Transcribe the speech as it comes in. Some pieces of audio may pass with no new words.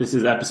This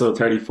is episode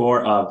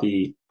 34 of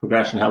the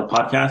Progression Health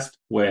Podcast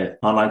with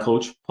online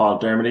coach Paul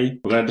Dermody.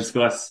 We're going to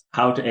discuss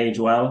how to age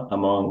well,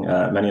 among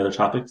many other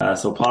topics.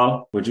 So,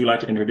 Paul, would you like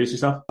to introduce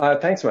yourself?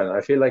 Thanks, man.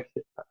 I feel like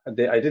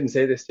I didn't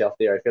say this to you off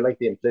the air. I feel like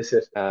the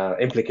implicit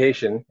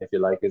implication, if you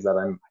like, is that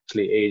I'm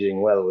actually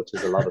aging well, which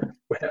is a lot of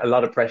a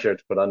lot of pressure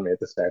to put on me at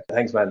the start.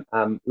 Thanks, man.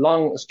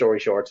 Long story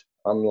short,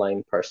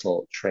 online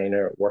personal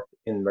trainer, work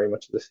in very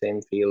much the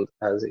same field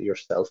as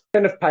yourself.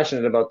 Kind of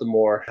passionate about the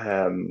more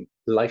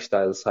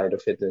lifestyle side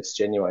of fitness,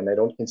 genuine. I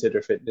don't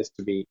consider fitness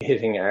to be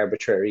hitting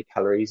arbitrary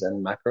calories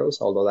and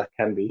macros, although that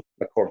can be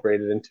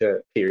incorporated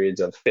into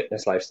periods of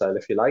fitness lifestyle,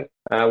 if you like.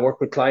 I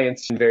work with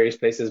clients in various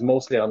places,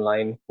 mostly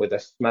online, with a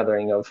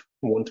smattering of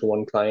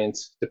one-to-one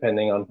clients,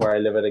 depending on where I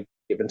live at a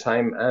given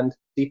time, and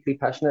deeply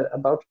passionate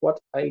about what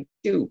I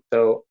do.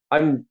 So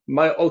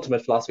my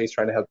ultimate philosophy is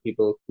trying to help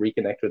people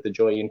reconnect with the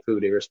joy in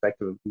food,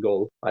 irrespective of the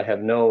goal.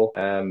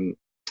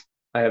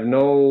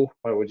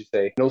 What would you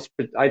say?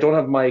 I don't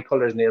have my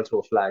colors nailed to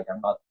a flag.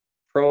 I'm not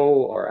pro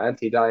or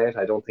anti-diet.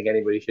 I don't think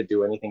anybody should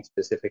do anything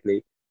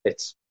specifically.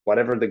 It's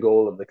whatever the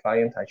goal of the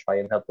client, I try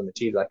and help them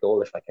achieve that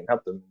goal if I can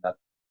help them in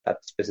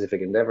that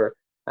specific endeavor,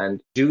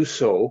 and do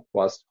so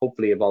whilst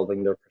hopefully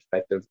evolving their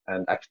perspective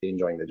and actually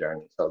enjoying the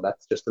journey. So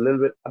that's just a little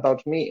bit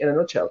about me in a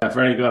nutshell. Yeah,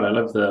 very good. I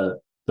love the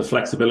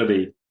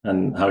flexibility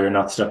and how you're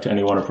not stuck to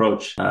any one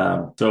approach.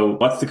 So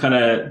what's the kind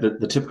of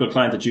the typical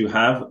client that you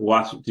have?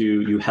 What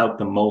do you help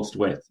them most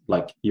with?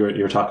 Like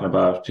you're talking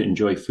about to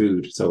enjoy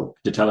food. So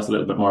could you tell us a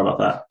little bit more about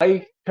that?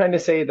 I kind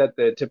of say that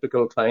the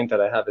typical client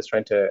that I have is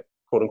trying to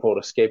quote unquote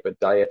escape a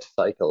diet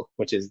cycle,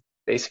 which is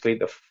basically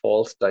the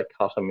false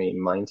dichotomy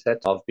mindset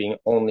of being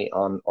only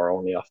on or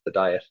only off the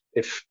diet.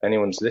 If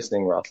anyone's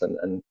listening, Ross,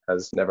 and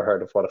has never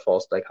heard of what a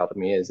false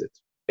dichotomy is, it's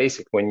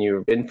basic when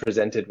you've been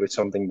presented with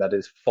something that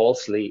is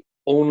falsely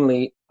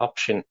only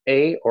option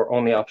A or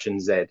only option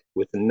Z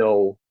with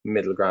no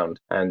middle ground.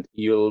 And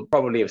you'll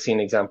probably have seen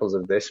examples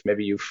of this.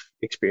 Maybe you've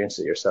experienced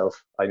it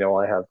yourself. I know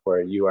I have,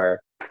 where you are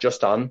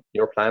just on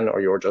your plan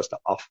or you're just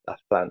off that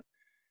plan.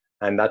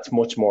 And that's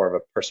much more of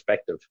a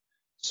perspective.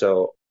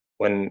 So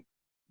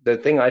the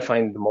thing I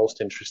find the most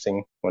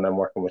interesting when I'm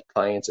working with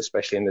clients,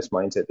 especially in this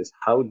mindset, is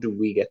how do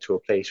we get to a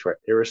place where,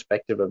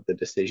 irrespective of the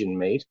decision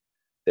made,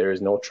 there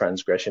is no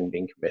transgression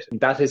being committed.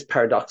 That is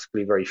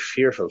paradoxically very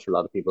fearful for a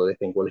lot of people. They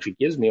think, well, if he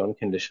gives me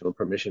unconditional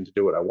permission to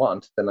do what I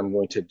want, then I'm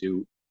going to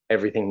do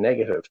everything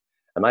negative.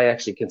 And I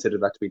actually consider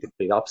that to be the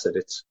complete opposite.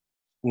 It's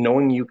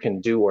knowing you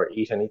can do or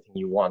eat anything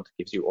you want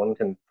gives you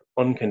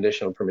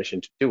unconditional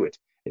permission to do it.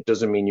 It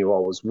doesn't mean you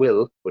always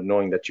will, but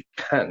knowing that you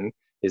can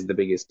is the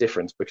biggest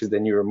difference, because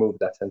then you remove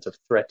that sense of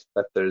threat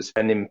that there's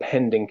an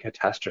impending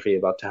catastrophe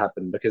about to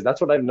happen. Because that's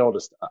what I've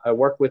noticed. I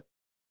work with,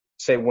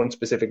 say, one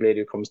specific lady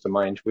who comes to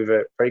mind. We have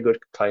a very good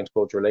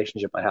client-coach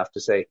relationship, I have to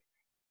say.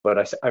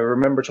 But I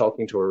remember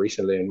talking to her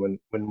recently, and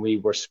when we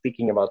were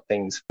speaking about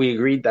things, we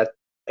agreed that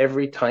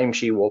every time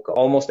she woke up,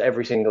 almost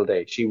every single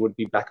day, she would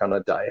be back on a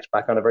diet,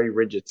 back on a very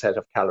rigid set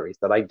of calories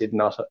that I did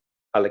not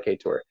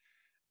allocate to her.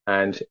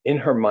 And in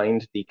her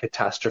mind, the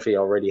catastrophe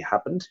already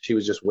happened. She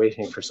was just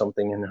waiting for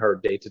something in her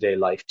day-to-day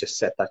life to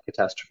set that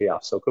catastrophe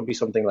off. So it could be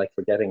something like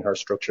forgetting her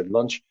structured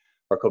lunch,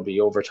 or it could be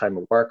overtime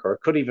at work, or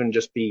it could even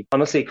just be,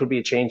 honestly, it could be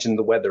a change in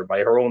the weather, by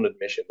her own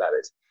admission, that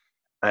is.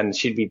 And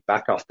she'd be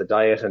back off the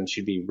diet and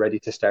she'd be ready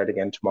to start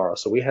again tomorrow.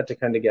 So we had to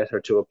kind of get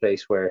her to a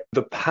place where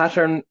the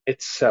pattern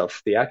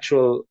itself, the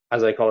actual,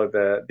 as I call it,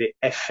 the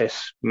F-it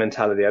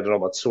mentality, I don't know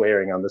about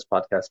swearing on this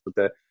podcast, but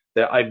the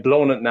I've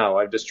blown it now,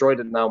 I've destroyed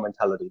it now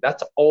mentality,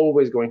 that's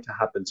always going to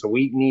happen. So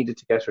we needed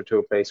to get her to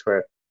a place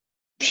where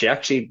she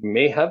actually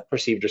may have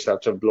perceived herself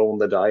to have blown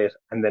the diet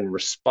and then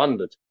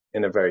responded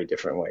in a very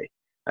different way.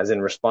 As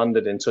in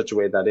responded in such a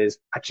way that is,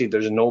 actually,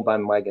 there's no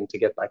bandwagon to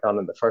get back on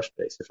in the first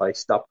place. If I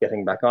stop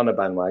getting back on a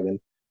bandwagon,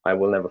 I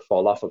will never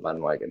fall off a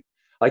bandwagon.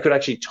 I could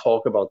actually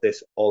talk about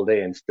this all day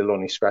and still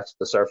only scratch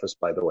the surface,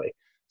 by the way.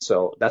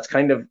 So that's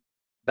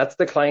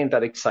the client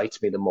that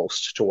excites me the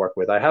most to work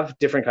with. I have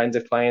different kinds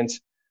of clients.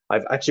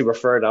 I've actually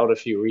referred out a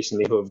few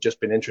recently who have just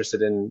been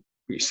interested in,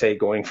 say,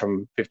 going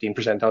from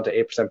 15% down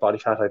to 8% body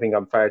fat. I think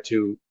I'm far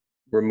too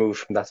removed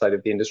from that side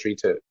of the industry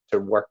to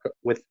work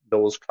with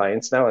those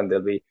clients now, and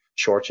they'll be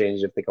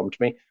shortchanged if they come to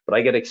me. But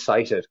I get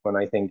excited when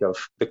I think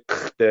of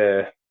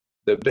the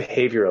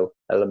behavioral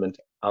element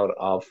out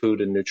of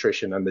food and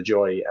nutrition and the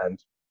joy and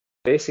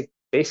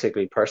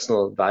basically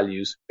personal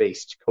values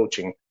based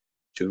coaching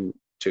to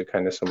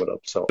kind of sum it up.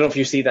 So I don't know if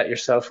you see that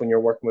yourself when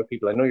you're working with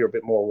people. I know you're a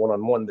bit more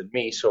one-on-one than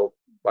me, so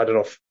I don't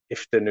know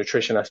if the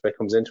nutrition aspect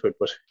comes into it,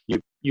 but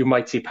you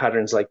might see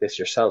patterns like this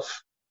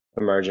yourself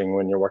emerging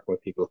when you're working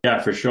with people.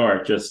 Yeah, for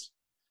sure. Just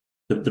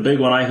the big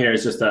one I hear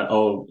is just that,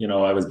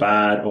 I was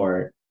bad,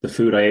 or the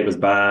food I ate was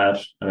bad.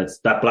 And it's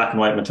that black and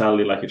white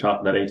mentality, like you're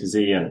talking about A to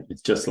Z. And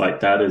it's just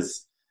like,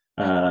 that's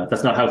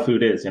not how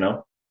food is,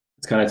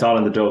 it's all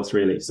in the dose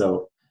really.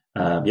 So,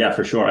 yeah,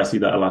 for sure. I see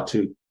that a lot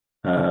too.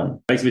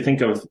 Makes me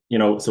think of,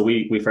 so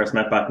we first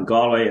met back in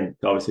Galway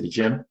City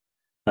Gym.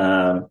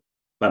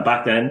 But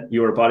back then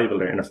you were a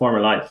bodybuilder in a former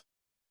life.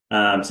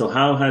 So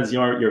how has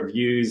your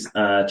views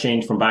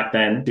changed from back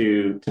then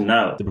to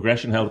now? The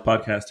Progression Health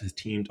podcast has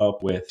teamed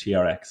up with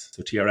TRX.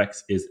 So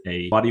TRX is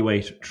a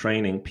bodyweight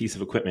training piece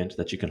of equipment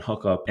that you can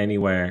hook up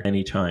anywhere,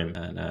 anytime,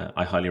 and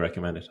I highly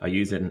recommend it. I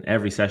use it in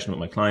every session with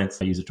my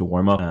clients. I use it to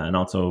warm up and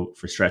also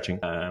for stretching.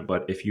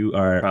 But if you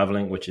are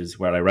traveling, which is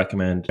where I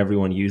recommend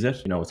everyone use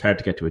it, it's hard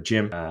to get to a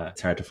gym.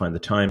 It's hard to find the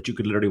time. But you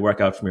could literally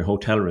work out from your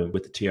hotel room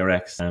with the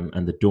TRX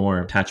and the door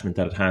attachment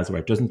that it has,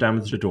 where it doesn't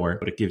damage the door,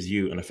 but it gives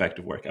you an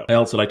effective workout. I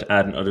also like to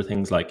add in other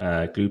things like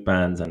glute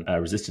bands and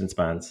resistance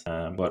bands.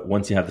 But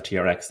once you have the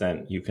TRX,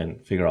 then you can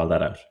figure all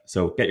that out.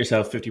 So get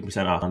yourself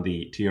 50% off on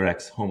the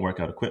TRX home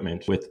workout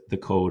equipment with the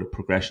code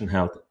Progression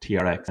Health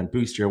TRX and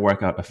boost your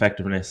workout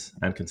effectiveness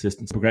and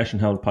consistency. Progression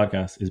Health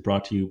podcast is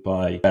brought to you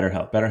by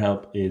BetterHelp.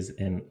 BetterHelp is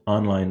an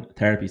online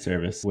therapy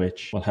service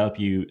which will help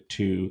you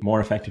to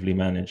more effectively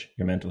manage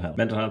your mental health.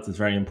 Mental health is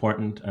very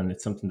important, and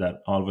it's something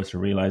that all of us are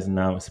realizing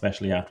now,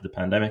 especially after the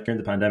pandemic. During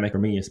the pandemic, for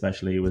me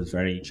especially, it was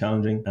very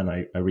challenging, and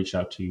I reached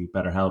out to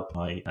BetterHelp.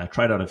 I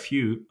tried out a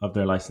few of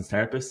their licensed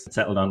therapists,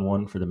 settled on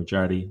one for the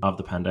majority of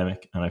the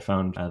pandemic, and I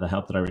found the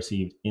help that I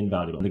received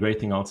invaluable. And the great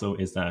thing also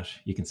is that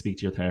you can speak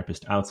to your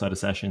therapist outside of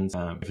sessions.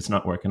 If it's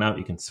not working out,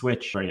 you can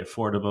switch. Very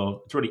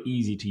affordable. It's really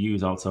easy to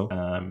use also.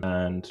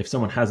 And if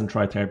someone hasn't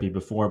tried therapy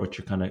before, but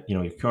you're kind of,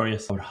 you're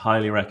curious, I would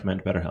highly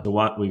recommend BetterHelp. So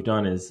what we've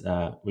done is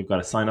we've got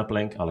a sign up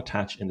link I'll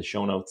attach in the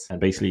show notes, and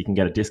basically you can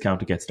get a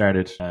discount to get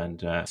started and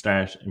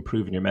start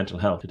improving your mental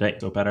health today.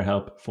 So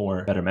BetterHelp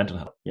for better mental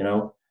health.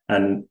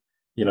 And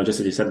just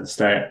as you said at the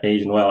start,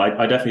 aging well.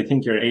 I definitely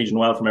think you're aging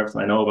well from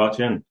everything I know about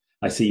you, and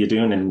I see you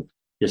doing, and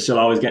you're still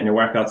always getting your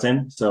workouts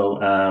in. So,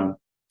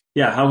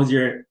 how has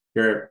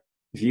your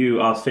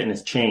view of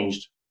fitness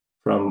changed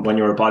from when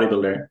you were a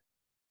bodybuilder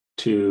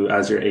to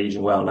as you're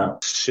aging well now?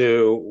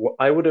 So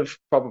I would have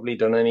probably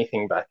done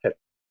anything back at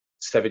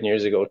 7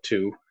 years ago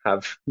to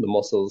have the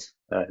muscles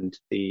and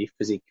the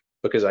physique,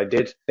 because I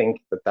did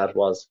think that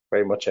was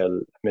very much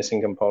a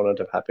missing component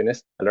of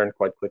happiness. I learned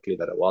quite quickly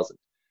that it wasn't.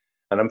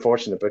 And I'm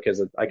fortunate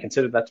because I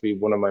consider that to be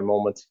one of my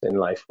moments in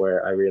life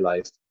where I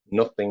realized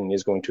nothing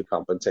is going to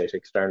compensate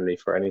externally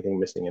for anything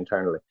missing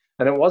internally.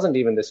 And it wasn't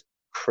even this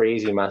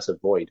crazy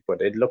massive void,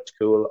 but it looked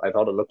cool. I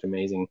thought it looked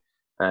amazing,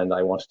 and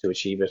I wanted to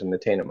achieve it and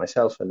attain it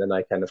myself. And then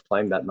I kind of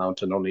climbed that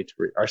mountain or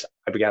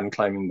I began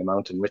climbing the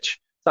mountain, which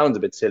sounds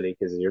a bit silly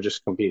because you're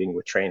just competing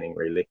with training,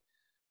 really,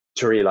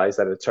 to realize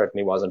that it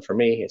certainly wasn't for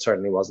me. It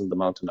certainly wasn't the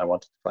mountain I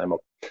wanted to climb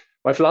up.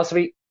 My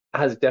philosophy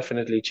has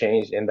definitely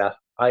changed in that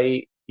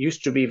I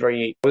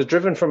was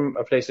driven from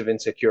a place of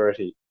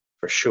insecurity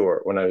for sure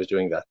when I was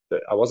doing that.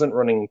 I wasn't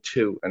running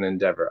to an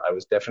endeavor. I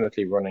was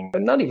definitely running,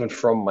 not even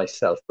from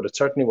myself, but it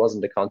certainly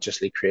wasn't a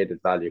consciously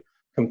created value.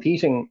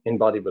 Competing in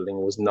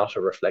bodybuilding was not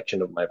a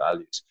reflection of my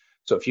values.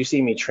 So if you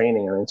see me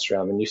training on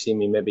Instagram and you see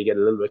me maybe get a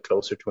little bit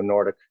closer to a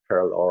Nordic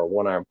curl or a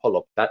one arm pull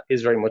up, that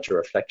is very much a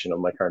reflection of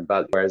my current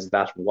value, whereas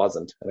that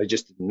wasn't. And I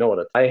just didn't know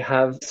it. I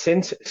have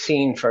since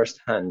seen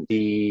firsthand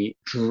the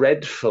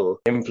dreadful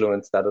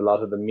influence that a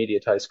lot of the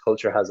mediatized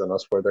culture has on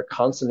us, where they're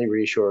constantly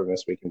reassuring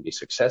us we can be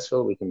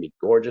successful, we can be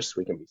gorgeous,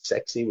 we can be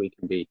sexy, we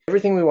can be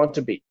everything we want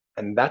to be.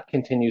 And that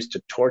continues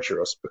to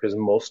torture us because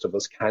most of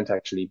us can't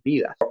actually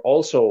be that. We're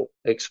also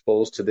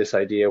exposed to this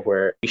idea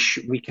where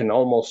we can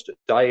almost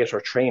diet or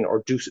train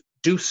or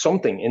do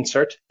something,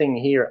 insert thing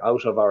here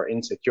out of our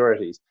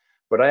insecurities.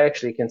 But I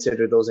actually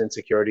consider those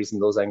insecurities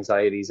and those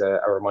anxieties a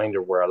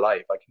reminder we're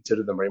alive. I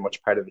consider them very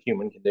much part of the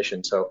human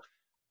condition. So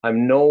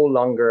I'm no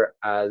longer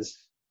as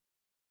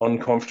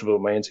uncomfortable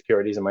with my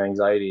insecurities and my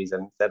anxieties,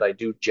 and that I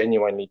do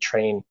genuinely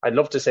train. I'd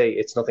love to say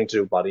it's nothing to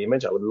do with body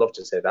image. I would love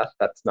to say that.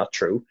 That's not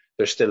true.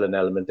 There's still an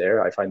element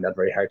there. I find that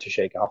very hard to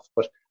shake off,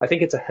 but I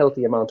think it's a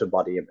healthy amount of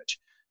body image.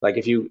 Like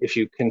if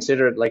you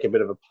consider it like a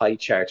bit of a pie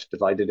chart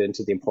divided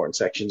into the important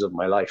sections of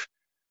my life,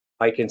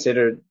 I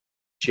consider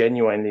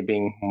genuinely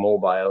being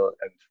mobile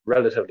and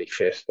relatively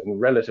fit and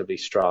relatively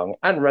strong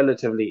and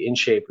relatively in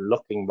shape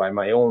looking by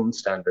my own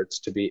standards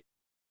to be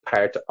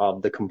part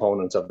of the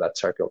components of that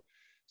circle.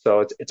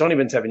 So it's only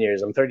been 7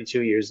 years. I'm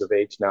 32 years of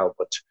age now,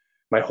 but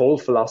my whole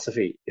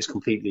philosophy is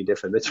completely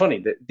different. It's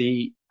funny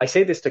that I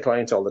say this to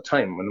clients all the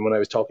time. When I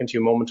was talking to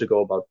you a moment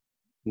ago about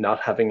not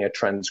having a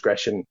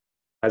transgression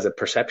as a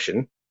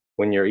perception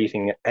when you're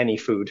eating any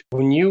food,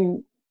 when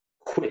you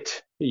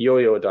quit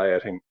yo-yo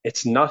dieting,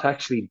 it's not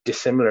actually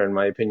dissimilar, in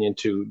my opinion,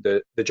 to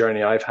the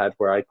journey I've had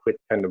where I quit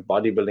kind of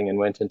bodybuilding and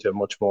went into a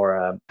much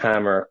more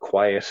calmer,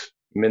 quiet,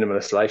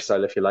 minimalist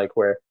lifestyle, if you like,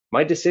 where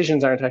my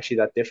decisions aren't actually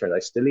that different. I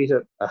still eat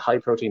a high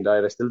protein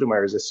diet. I still do my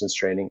resistance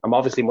training. I'm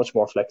obviously much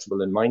more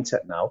flexible in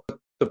mindset now.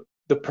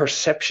 The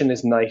perception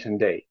is night and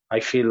day.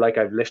 I feel like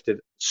I've lifted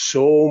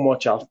so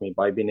much off me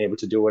by being able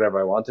to do whatever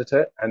I wanted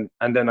to.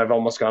 And then I've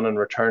almost gone and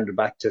returned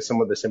back to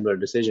some of the similar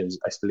decisions.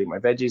 I still eat my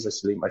veggies. I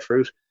still eat my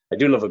fruit. I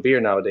do love a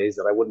beer nowadays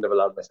that I wouldn't have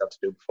allowed myself to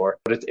do before.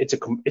 But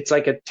it's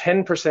like a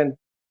 10%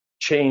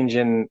 change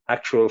in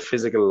actual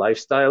physical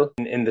lifestyle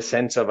in the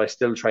sense of I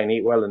still try and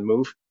eat well and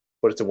move,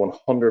 but it's a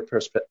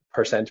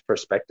 100%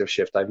 perspective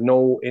shift. I have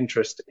no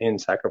interest in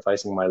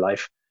sacrificing my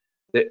life.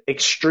 The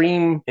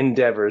extreme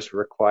endeavors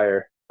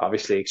require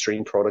obviously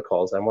extreme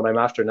protocols. And what I'm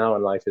after now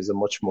in life is a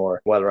much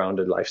more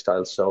well-rounded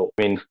lifestyle. So,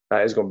 I mean,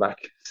 that is going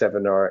back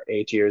 7 or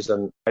 8 years.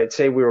 And I'd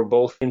say we were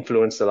both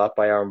influenced a lot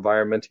by our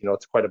environment. You know,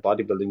 it's quite a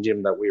bodybuilding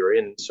gym that we were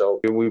in. So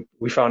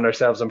we found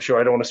ourselves, I'm sure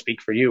I don't want to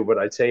speak for you, but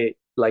I'd say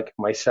like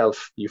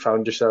myself, you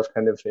found yourself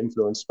kind of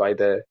influenced by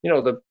the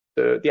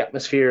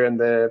atmosphere and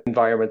the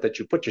environment that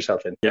you put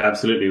yourself in. Yeah,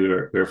 absolutely.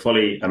 We were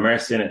fully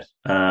immersed in it.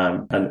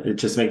 And it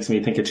just makes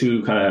me think of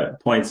two kind of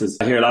points. Is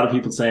I hear a lot of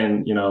people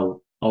saying, you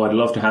know, oh, I'd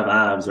love to have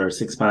abs or a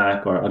six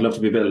pack, or I'd love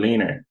to be a bit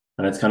leaner.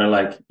 And it's kind of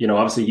like, you know,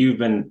 obviously you've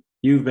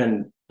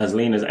been as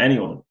lean as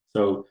anyone.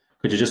 So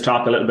could you just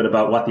talk a little bit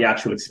about what the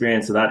actual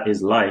experience of that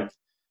is like?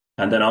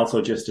 And then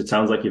also just, it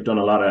sounds like you've done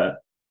a lot of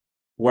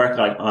work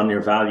like on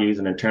your values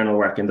and internal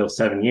work in those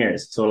 7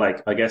 years. So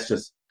like, I guess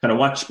just kind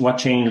of what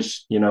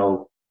changed, you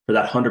know, for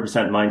that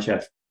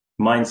 100%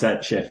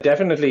 mindset shift.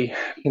 Definitely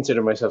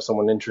consider myself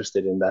someone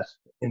interested in that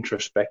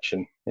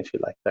introspection, if you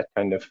like, that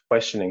kind of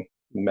questioning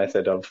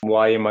method of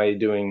why am I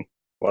doing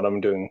what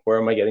I'm doing? Where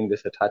am I getting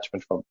this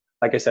attachment from?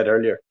 Like I said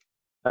earlier,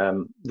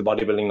 the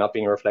bodybuilding not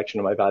being a reflection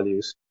of my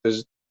values.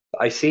 Because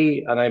I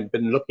see, and I've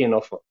been lucky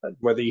enough,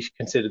 whether you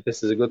consider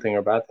this as a good thing or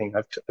a bad thing,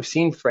 I've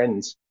seen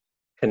friends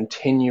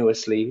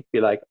continuously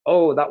be like,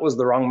 oh, that was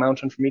the wrong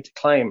mountain for me to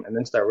climb, and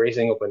then start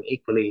racing up an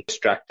equally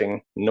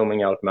distracting,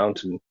 numbing out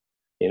mountain,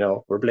 you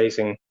know,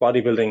 replacing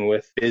bodybuilding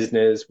with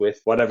business, with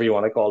whatever you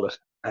want to call it,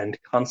 and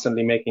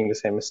constantly making the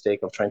same mistake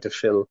of trying to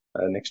fill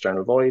an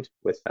external void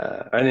with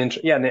an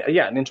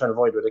internal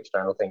void with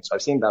external things. So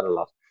I've seen that a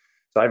lot.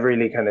 So I've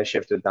really kind of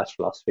shifted that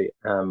philosophy.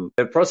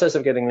 The process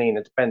of getting lean,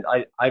 it depends.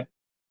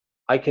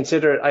 I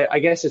consider it, I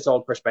guess it's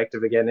all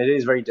perspective again. It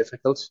is very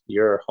difficult.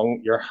 You're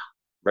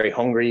very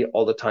hungry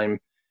all the time.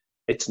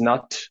 It's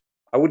not,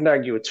 I wouldn't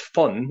argue it's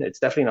fun. It's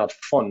definitely not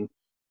fun,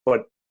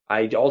 but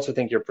I also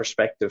think your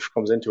perspective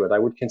comes into it. I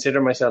would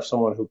consider myself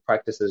someone who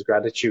practices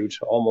gratitude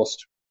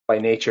almost by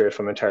nature, if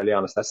I'm entirely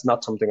honest. That's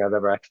not something I've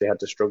ever actually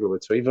had to struggle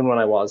with. So even when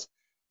I was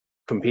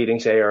competing,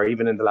 say, or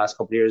even in the last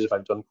couple of years, if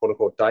I've done quote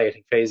unquote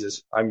dieting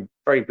phases, I'm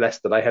very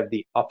blessed that I have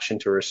the option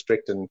to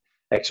restrict and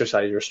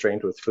exercise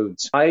restraint with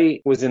foods.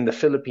 I was in the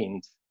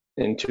Philippines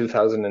in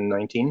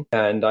 2019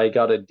 and I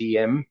got a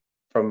DM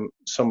from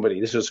somebody.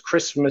 This was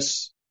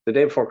Christmas, the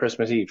day before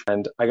Christmas Eve,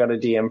 and I got a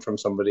DM from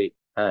somebody,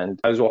 and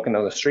I was walking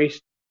down the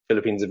street.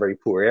 Philippines is a very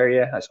poor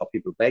area. I saw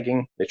people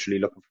begging, literally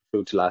looking for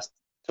food to last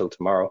till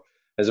tomorrow.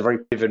 There's a very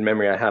vivid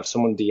memory I have.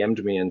 Someone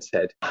DM'd me and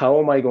said, how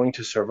am I going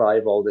to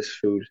survive all this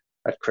food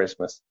at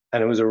Christmas?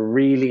 And it was a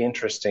really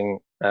interesting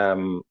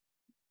kind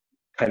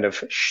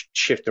of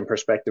shift in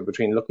perspective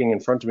between looking in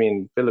front of me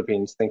in the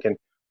Philippines thinking,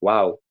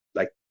 wow,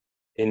 like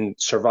in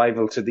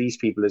survival to these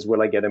people is,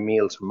 will I get a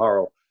meal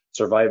tomorrow?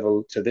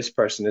 Survival to this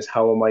person is,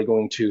 how am I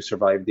going to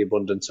survive the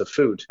abundance of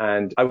food?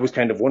 And I was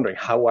kind of wondering,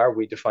 how are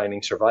we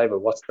defining survival?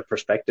 What's the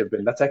perspective?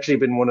 And that's actually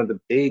been one of the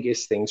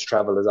biggest things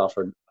travel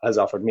has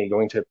offered me.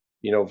 Going to,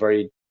 you know,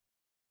 very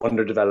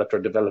underdeveloped or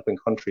developing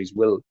countries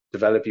will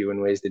develop you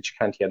in ways that you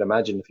can't yet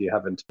imagine if you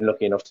haven't been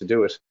lucky enough to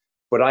do it.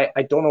 But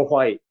I don't know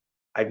why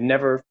I've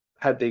never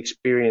had the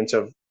experience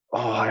of,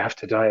 oh, I have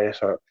to diet,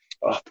 or,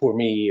 oh, poor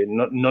me.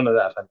 None of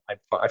that.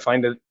 I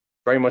find it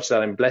very much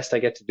that I'm blessed I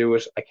get to do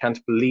it. I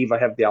can't believe I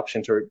have the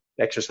option to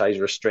exercise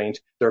restraint.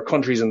 There are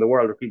countries in the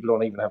world where people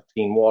don't even have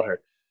clean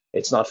water.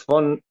 It's not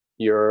fun.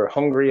 You're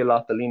hungry a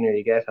lot the leaner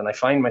you get. And I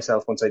find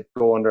myself, once I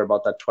go under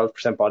about that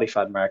 12% body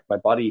fat mark, my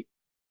body,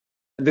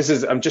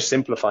 I'm just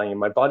simplifying.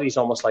 My body's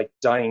almost like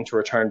dying to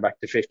return back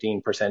to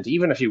 15%.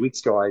 Even a few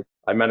weeks ago,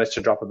 I managed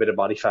to drop a bit of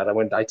body fat.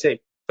 I'd say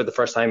for the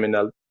first time in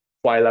a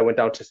while, I went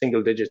down to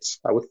single digits,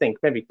 I would think,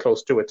 maybe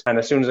close to it. And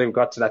as soon as I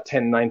got to that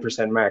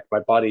 9% mark, my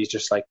body's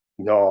just like,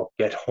 no,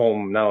 get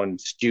home now,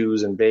 and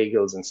stews and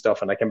bagels and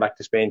stuff. And I came back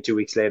to Spain 2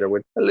 weeks later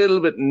with a little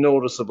bit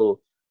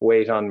noticeable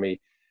weight on me.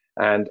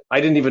 And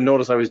I didn't even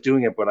notice I was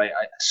doing it, but as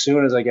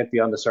soon as I get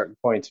beyond a certain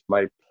point,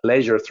 my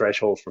pleasure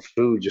threshold for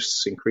food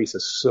just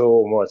increases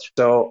so much.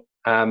 So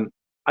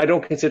I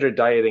don't consider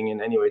dieting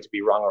in any way to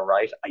be wrong or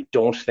right. I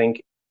don't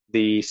think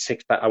the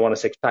six pack, I want a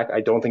six pack,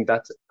 I don't think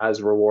that's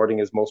as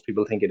rewarding as most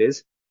people think it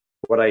is.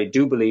 What I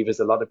do believe is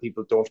a lot of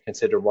people don't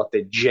consider what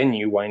they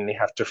genuinely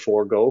have to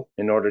forego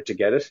in order to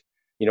get it.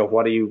 You know,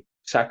 what are you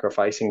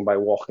sacrificing by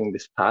walking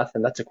this path?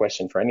 And that's a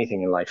question for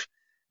anything in life.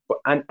 But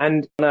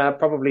and on a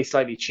probably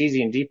slightly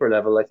cheesy and deeper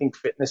level, I think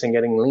fitness and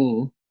getting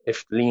lean,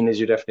 if lean is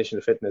your definition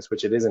of fitness,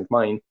 which it isn't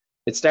mine,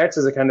 it starts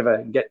as a kind of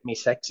a get me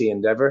sexy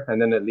endeavor,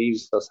 and then it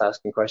leaves us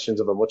asking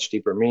questions of a much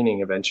deeper meaning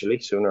eventually,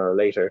 sooner or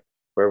later,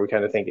 where we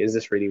kind of think, is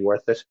this really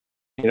worth it?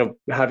 You know,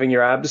 having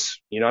your abs,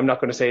 you know, I'm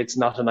not going to say it's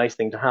not a nice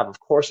thing to have. Of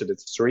course it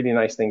is. It's a really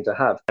nice thing to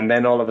have. And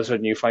then all of a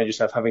sudden you find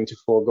yourself having to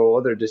forego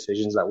other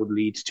decisions that would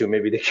lead to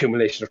maybe the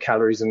accumulation of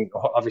calories and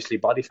obviously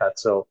body fat.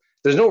 So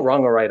there's no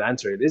wrong or right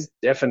answer. It is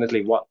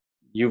definitely what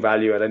you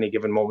value at any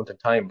given moment in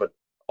time. But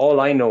all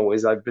I know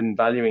is I've been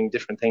valuing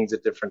different things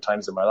at different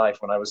times in my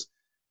life. When I was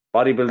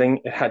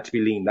bodybuilding, it had to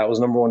be lean. That was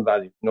number one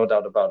value, no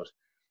doubt about it.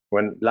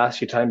 When last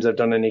few times I've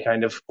done any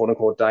kind of quote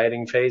unquote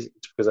dieting phase,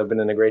 it's because I've been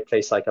in a great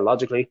place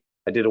psychologically.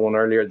 I did one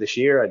earlier this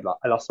year.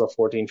 I lost about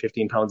 14,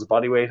 15 pounds of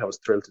body weight. I was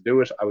thrilled to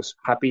do it. I was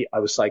happy. I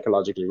was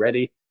psychologically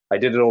ready. I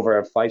did it over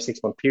a 5,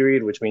 6 month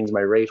period, which means my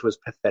rate was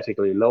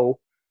pathetically low,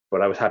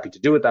 but I was happy to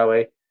do it that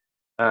way.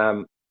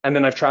 And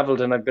then I've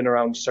traveled and I've been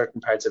around certain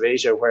parts of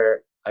Asia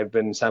where I've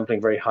been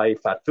sampling very high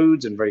fat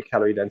foods and very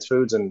calorie dense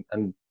foods and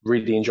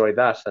really enjoyed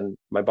that. And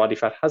my body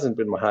fat hasn't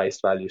been my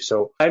highest value.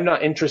 So I'm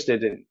not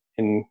interested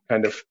in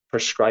kind of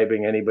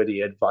prescribing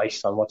anybody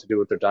advice on what to do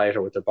with their diet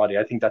or with their body.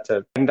 I think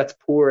that's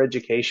poor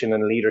education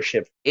and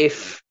leadership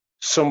if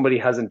somebody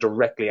hasn't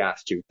directly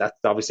asked you. That's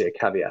obviously a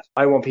caveat.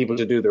 I want people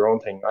to do their own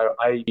thing.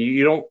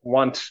 You don't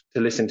want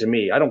to listen to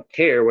me. I don't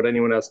care what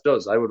anyone else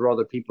does. I would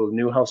rather people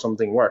knew how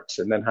something works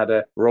and then had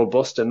a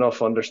robust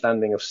enough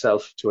understanding of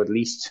self to at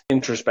least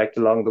introspect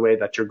along the way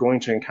that you're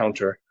going to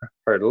encounter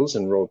hurdles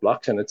and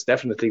roadblocks, and it's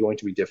definitely going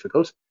to be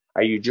difficult.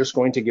 Are you just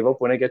going to give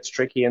up when it gets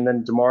tricky and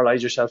then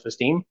demoralize your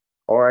self-esteem?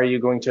 Or are you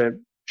going to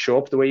show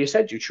up the way you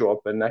said you'd show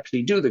up and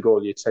actually do the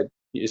goal you said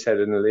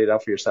and lay it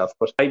out for yourself?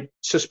 But I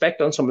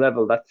suspect on some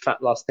level that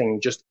fat loss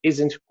thing just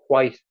isn't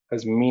quite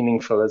as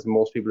meaningful as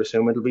most people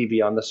assume it'll be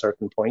beyond a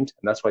certain point,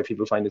 and that's why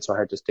people find it so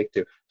hard to stick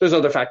to. There's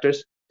other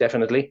factors,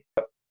 definitely,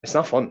 but it's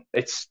not fun.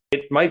 It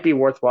might be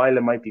worthwhile,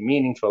 it might be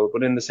meaningful,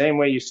 but in the same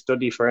way you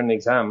study for an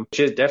exam,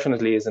 which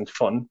definitely isn't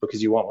fun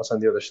because you want what's on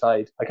the other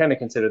side, I kind of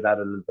consider that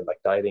a little bit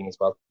like dieting as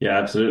well. Yeah,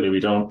 absolutely. We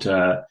don't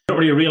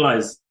really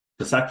realize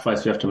the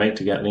sacrifice we have to make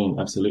to get lean.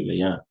 Absolutely,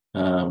 yeah.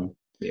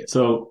 Yeah.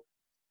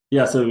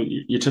 So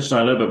you touched on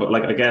it a little bit, but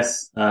like I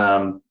guess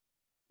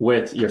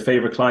with your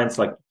favorite clients,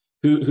 like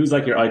who's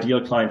like your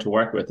ideal client to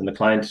work with and the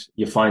client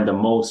you find the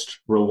most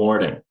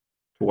rewarding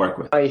to work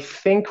with? I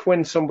think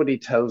when somebody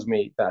tells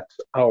me that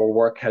our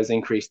work has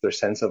increased their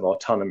sense of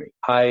autonomy,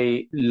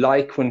 I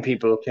like when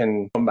people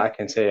can come back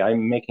and say,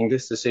 I'm making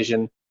this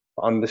decision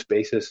on this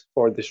basis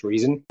for this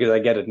reason, because I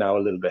get it now a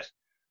little bit.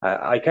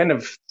 I kind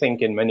of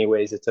think in many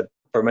ways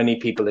for many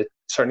people,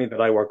 certainly that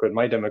I work with,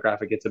 my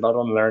demographic, it's about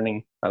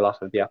unlearning a lot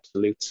of the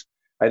absolutes.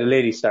 I had a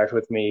lady start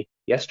with me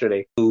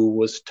yesterday who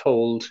was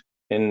told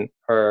in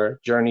her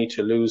journey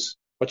to lose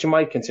what you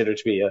might consider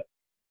to be a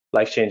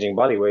life-changing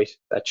body weight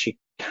that she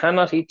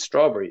cannot eat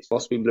strawberries,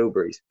 must be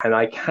blueberries. And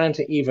I can't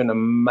even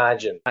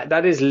imagine.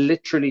 That is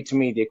literally to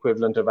me the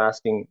equivalent of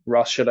asking,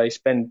 Ross, should I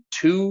spend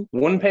 2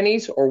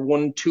 1-pennies or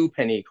 1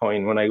 2-penny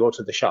coin when I go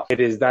to the shop? It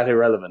is that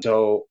irrelevant.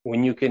 So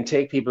when you can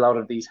take people out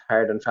of these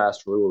hard and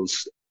fast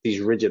rules, these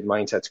rigid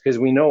mindsets, because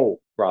we know,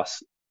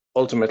 Ross,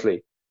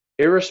 ultimately,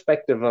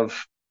 irrespective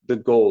of the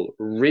goal,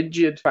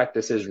 rigid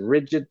practices,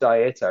 rigid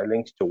diets are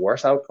linked to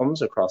worse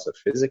outcomes across a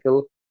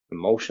physical,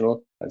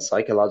 emotional, and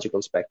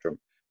psychological spectrum.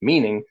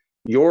 Meaning,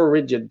 your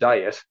rigid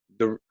diet,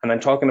 and I'm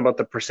talking about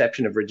the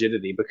perception of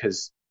rigidity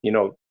because,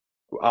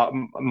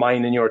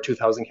 mine and your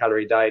 2,000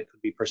 calorie diet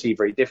could be perceived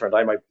very different.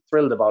 I might be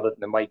thrilled about it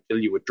and it might fill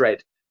you with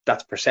dread.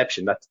 That's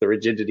perception. That's the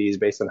rigidity is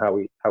based on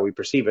how we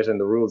perceive it and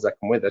the rules that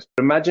come with it.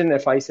 But imagine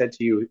if I said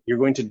to you, you're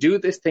going to do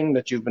this thing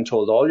that you've been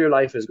told all your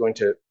life is going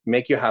to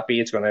make you happy.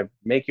 It's going to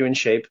make you in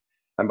shape.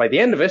 And by the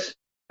end of it,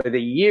 by the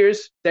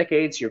years,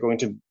 decades, you're going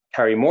to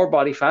carry more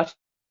body fat.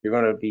 You're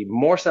going to be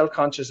more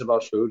self-conscious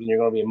about food and you're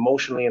going to be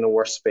emotionally in a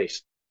worse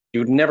space. You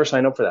would never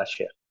sign up for that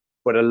shit.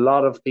 But a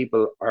lot of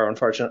people are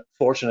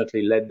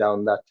unfortunately led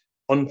down that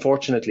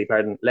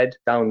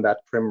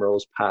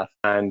primrose path.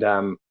 And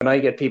when I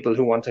get people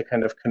who want to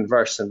kind of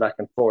converse and back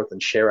and forth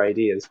and share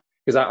ideas,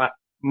 because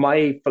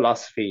my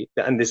philosophy,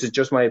 and this is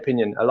just my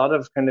opinion, a lot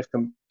of kind of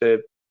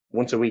the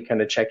once a week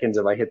kind of check-ins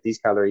of I hit these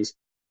calories,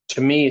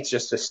 to me, it's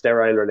just a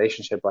sterile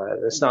relationship.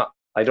 It's not,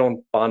 I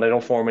don't bond, I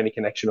don't form any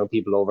connection with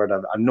people over it.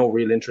 I've no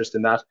real interest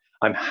in that.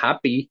 I'm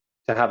happy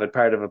to have it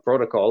part of a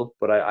protocol,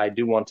 but I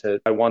want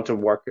to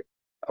work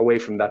away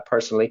from that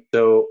personally.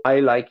 So I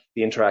like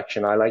the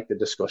interaction. I like the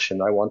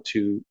discussion. I want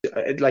to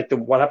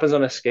what happens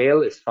on a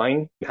scale is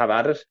fine. You have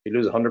at it. If you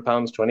lose 100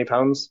 pounds, 20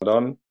 pounds,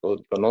 go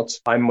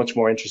nuts. I'm much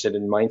more interested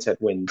in mindset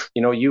wins.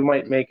 You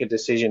might make a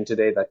decision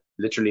today that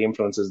literally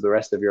influences the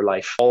rest of your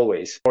life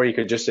always, or you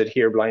could just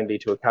adhere blindly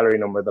to a calorie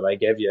number that I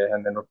gave you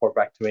and then report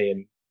back to me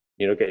and,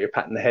 get your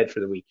pat in the head for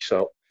the week.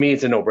 So for me,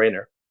 it's a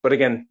no-brainer. But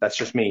again, that's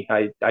just me.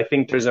 I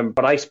think there's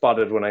what I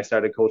spotted when I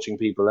started coaching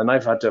people, and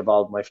I've had to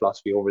evolve my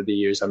philosophy over the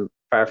years. I'm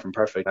far from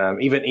perfect.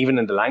 Even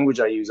in the language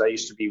I use, I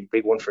used to be a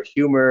big one for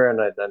humor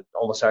and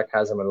almost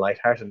sarcasm and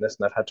lightheartedness,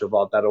 and I've had to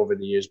evolve that over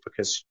the years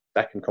because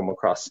that can come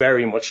across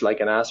very much like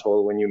an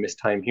asshole when you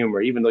mistime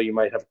humor, even though you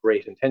might have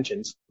great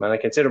intentions. And I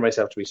consider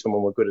myself to be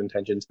someone with good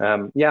intentions.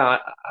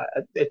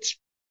 It's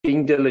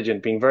being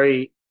diligent, being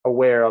very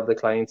aware of the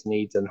client's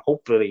needs, and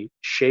hopefully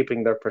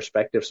shaping their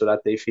perspective so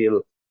that they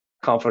feel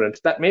confident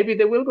that maybe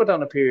they will go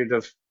down a period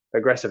of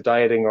aggressive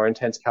dieting or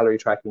intense calorie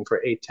tracking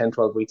for 8, 10,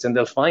 12 weeks, and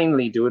they'll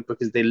finally do it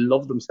because they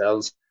love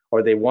themselves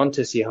or they want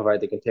to see how far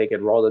they can take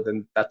it, rather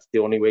than that's the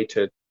only way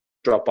to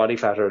drop body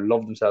fat or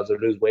love themselves or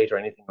lose weight or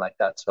anything like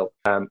that. So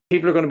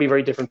people are going to be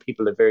very different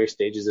people at various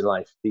stages in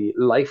life. The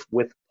Life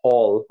with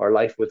Paul or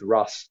Life with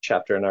Ross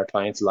chapter in our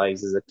clients'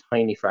 lives is a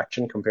tiny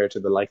fraction compared to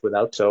the life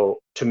without. So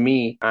to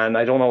me, and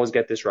I don't always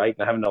get this right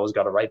and I haven't always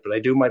got it right, but I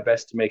do my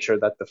best to make sure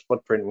that the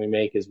footprint we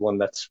make is one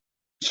that's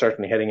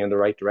certainly heading in the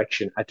right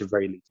direction at the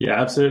very least.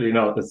 Yeah, absolutely.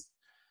 No,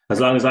 as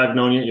long as I've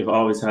known you, you've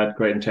always had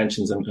great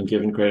intentions and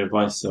given great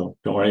advice. So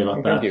don't worry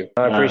about Well, thank that. you.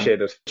 I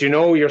appreciate it. Do you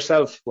know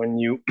yourself when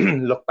you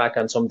look back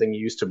on something you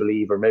used to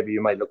believe, or maybe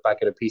you might look back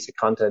at a piece of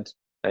content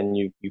and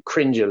you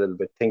cringe a little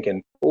bit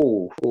thinking,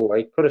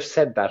 I could have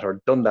said that or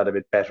done that a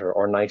bit better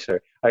or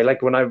nicer. I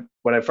like when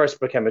I first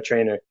became a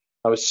trainer,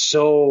 I was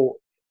so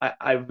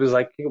I was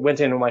like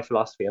went in with my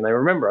philosophy, and I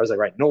remember I was like,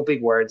 right, no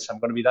big words. I'm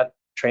going to be that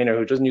trainer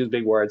who doesn't use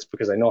big words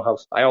because I know how.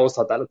 I always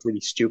thought that looked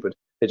really stupid.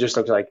 It just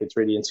looks like it's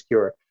really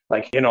insecure.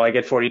 Like, I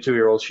get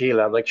 42-year-old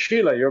Sheila. I'm like,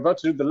 Sheila, you're about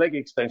to do the leg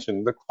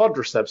extension. The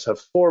quadriceps have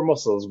 4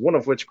 muscles, one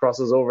of which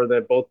crosses over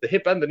both the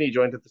hip and the knee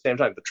joint at the same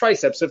time. The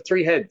triceps have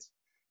 3 heads.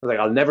 I was like,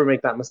 I'll never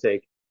make that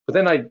mistake. But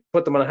then I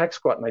put them on a hack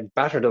squat and I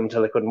battered them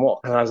until I couldn't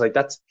walk. And I was like,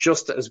 that's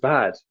just as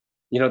bad.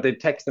 They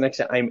text the next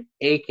day, I'm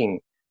aching.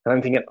 And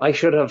I'm thinking, I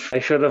should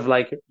have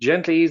like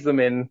gently eased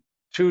them in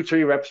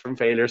 2-3 reps from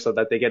failure so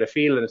that they get a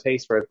feel and a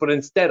taste for it. But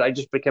instead, I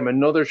just became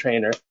another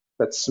trainer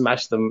that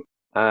smashed them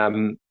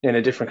in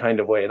a different kind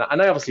of way.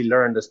 And I obviously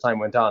learned as time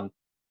went on,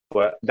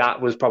 but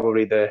that was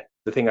probably the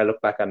thing I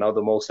look back on now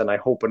the most. And I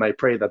hope and I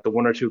pray that the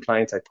 1 or 2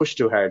 clients I pushed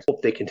too hard,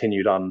 hope they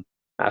continued on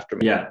after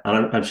me. Yeah,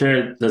 and I'm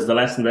sure there's the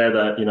lesson there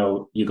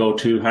that, you go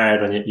too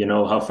hard and you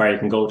know how far you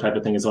can go type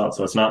of thing as well.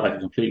 So it's not like a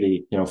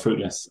completely,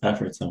 fruitless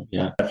effort. So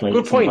yeah, definitely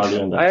good some point. value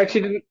in that. I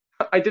actually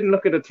didn't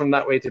look at it from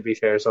that way, to be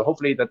fair. So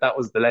hopefully that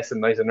was the lesson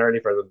nice and early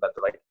for them, that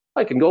they're like,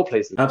 I can go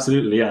places.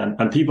 Absolutely, yeah.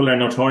 And people are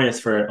notorious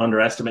for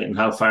underestimating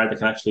how far they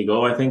can actually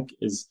go, I think,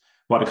 is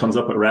what it comes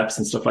up with reps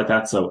and stuff like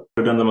that. So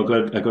we've done them a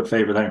good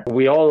favor there.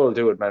 We all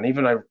do it, man.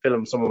 Even I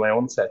film some of my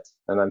own sets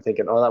and I'm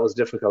thinking, oh, that was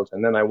difficult.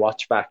 And then I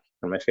watch back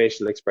and my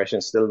facial expression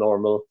is still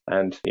normal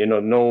and,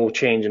 no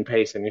change in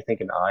pace. And you're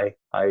thinking,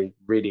 I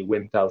really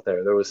wimped out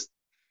there. There was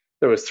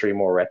 3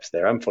 more reps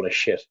there. I'm full of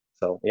shit.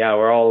 So yeah,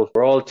 we're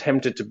all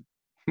tempted to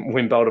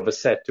wimp out of a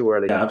set too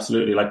early. Yeah,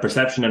 absolutely. Like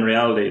perception and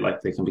reality,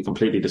 like they can be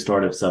completely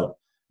distortive. So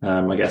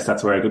I guess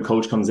that's where a good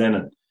coach comes in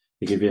and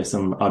they give you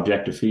some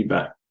objective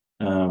feedback.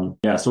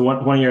 So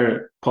one of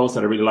your posts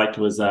that I really liked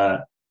was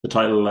the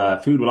title,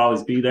 Food Will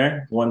Always Be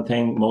There, One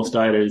Thing Most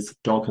Dieters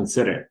Don't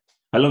Consider.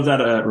 I love that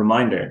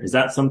reminder. Is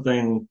that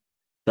something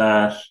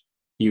that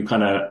you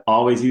kind of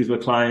always use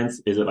with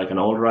clients? Is it like an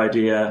older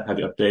idea? Have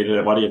you updated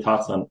it? What are your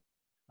thoughts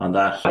on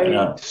that?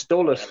 I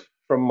stole it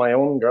from my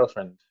own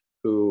girlfriend,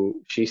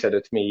 who she said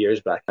it to me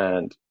years back,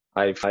 and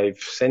I've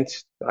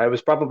since I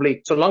was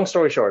probably, so long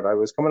story short, I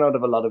was coming out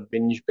of a lot of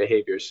binge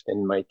behaviors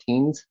in my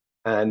teens,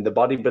 and the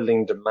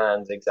bodybuilding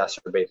demands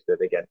exacerbated it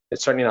again.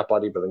 It's certainly not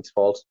bodybuilding's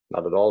fault,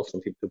 not at all.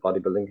 Some people do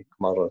bodybuilding can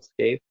come out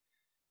unscathed,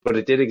 but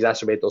it did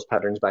exacerbate those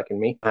patterns back in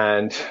me,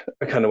 and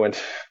I kind of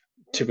went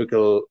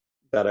typical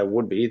that I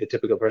would be, the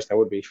typical person I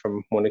would be,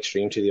 from one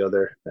extreme to the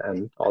other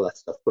and all that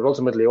stuff. But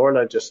ultimately,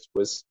 Orla just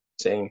was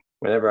saying,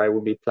 whenever I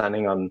would be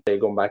planning on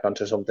going back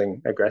onto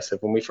something aggressive,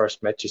 when we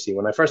first met,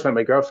 when I first met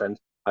my girlfriend,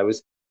 I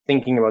was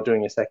thinking about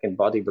doing a second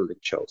bodybuilding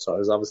show. So I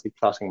was obviously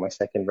plotting my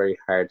second very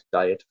hard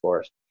diet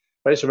for it.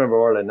 But I just remember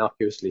Orla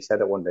innocuously said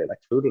it one day,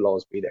 like, food will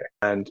always be there.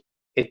 And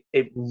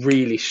it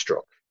really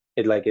struck.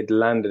 It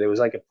landed. It was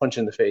like a punch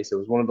in the face. It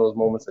was one of those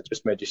moments that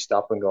just made you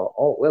stop and go,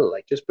 oh, well,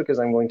 like, just because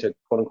I'm going to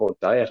quote unquote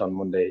diet on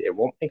Monday, it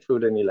won't make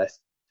food any less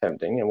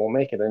tempting. It won't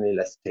make it any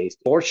less tasty.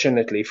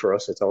 Fortunately for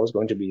us, it's always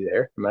going to be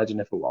there. Imagine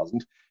if it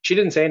wasn't. She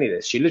didn't say any of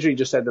this. She literally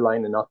just said the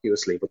line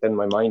innocuously, but then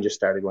my mind just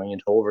started going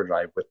into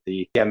overdrive with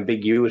the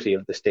ambiguity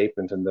of the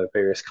statement and the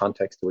various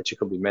contexts to which it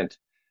could be meant.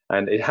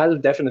 And it has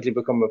definitely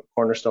become a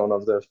cornerstone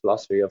of the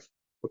philosophy of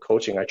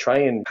coaching. I try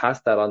and pass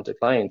that on to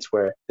clients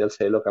where they'll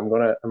say, look, I'm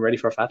ready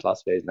for fat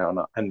loss phase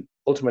now. And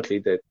ultimately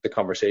the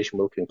conversation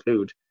will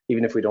conclude,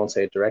 even if we don't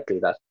say it directly,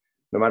 that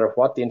no matter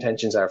what the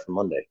intentions are for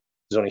Monday,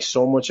 there's only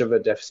so much of a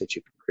deficit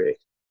you can create.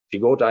 If you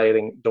go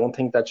dieting, don't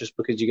think that just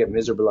because you get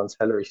miserable on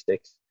celery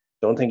sticks,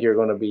 don't think you're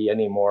going to be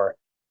any more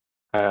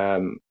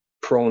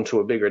prone to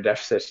a bigger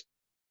deficit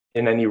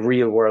in any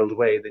real world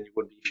way than you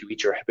would be if you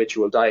eat your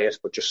habitual diet,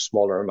 but just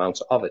smaller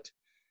amounts of it.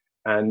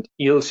 And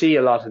you'll see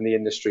a lot in the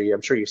industry,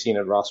 I'm sure you've seen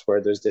it, Ross, where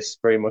there's this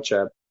very much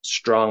a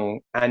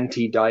strong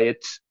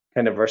anti-diet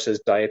kind of versus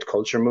diet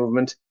culture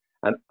movement.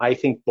 And I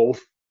think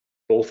both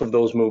of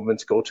those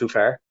movements go too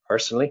far,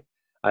 personally.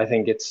 I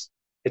think it's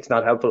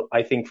not helpful.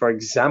 I think, for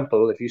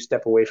example, if you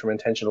step away from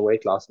intentional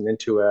weight loss and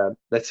into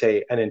let's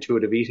say an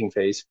intuitive eating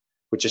phase,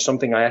 which is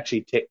something I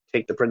actually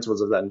take the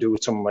principles of that and do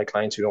with some of my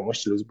clients who don't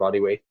wish to lose body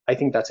weight, I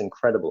think that's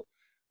incredible.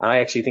 I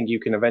actually think you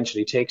can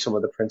eventually take some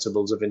of the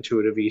principles of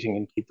intuitive eating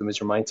and keep them as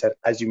your mindset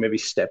as you maybe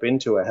step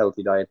into a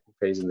healthy diet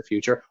phase in the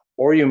future,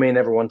 or you may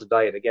never want to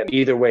diet again.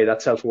 Either way,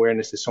 that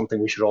self-awareness is something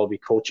we should all be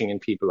coaching in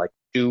people. Like,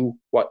 do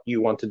what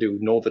you want to do,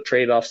 know the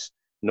trade-offs,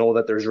 know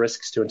that there's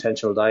risks to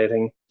intentional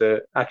dieting.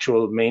 The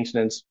actual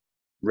maintenance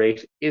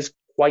rate is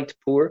quite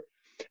poor.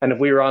 And if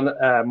we were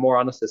on more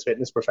honest as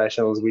fitness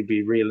professionals, we'd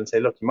be real and say,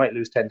 look, you might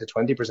lose 10 to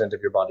 20%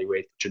 of your body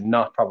weight, but you're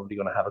not probably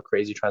going to have a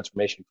crazy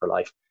transformation for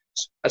life.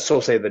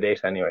 So say the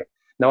data anyway.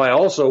 Now, I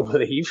also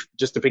believe,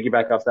 just to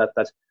piggyback off that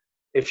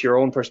if your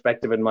own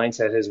perspective and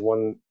mindset is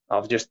one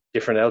of just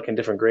different elk and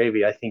different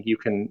gravy, I think you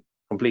can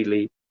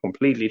completely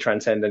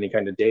transcend any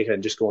kind of data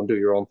and just go and do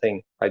your own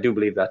thing. I do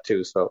believe that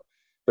too. So,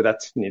 but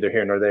that's neither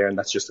here nor there, and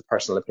that's just a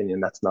personal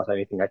opinion. That's not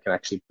anything I can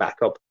actually back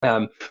up.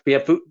 But yeah,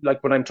 food,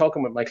 like when I'm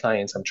talking with my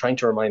clients, I'm trying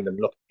to remind them,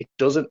 look, it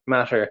doesn't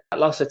matter. Fat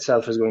loss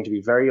itself is going to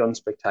be very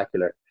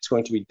unspectacular. It's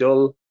going to be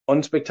dull,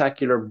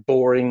 unspectacular,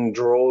 boring,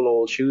 droll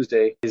old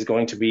Tuesday is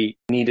going to be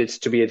needed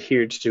to be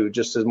adhered to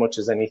just as much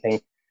as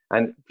anything.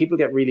 And people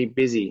get really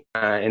busy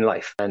in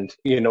life, and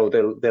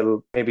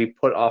they'll maybe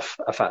put off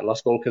a fat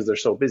loss goal because they're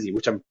so busy,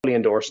 which I'm fully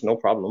endorse, no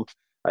problem.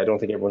 I don't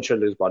think everyone should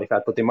lose body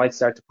fat, but they might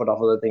start to put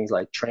off other things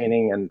like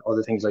training and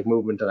other things like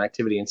movement and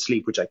activity and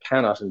sleep, which I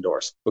cannot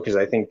endorse, because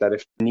I think that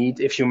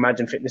if you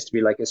imagine fitness to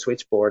be like a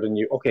switchboard, and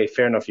okay,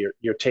 fair enough,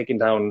 you're taking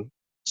down,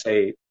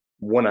 say,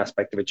 one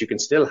aspect of it, you can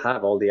still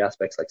have all the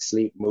aspects like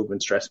sleep,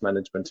 movement, stress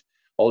management,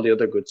 all the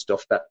other good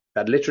stuff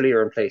that literally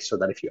are in place, so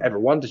that if you ever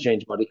want to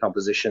change body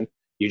composition,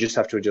 you just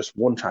have to adjust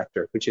one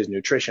factor, which is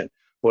nutrition.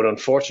 But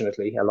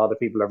unfortunately, a lot of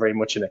people are very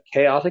much in a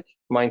chaotic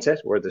mindset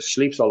where the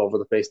sleep's all over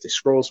the place. They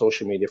scroll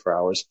social media for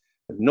hours,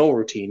 no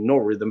routine, no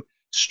rhythm,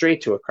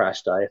 straight to a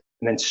crash diet,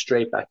 and then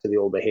straight back to the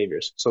old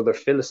behaviors. So they're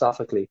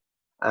philosophically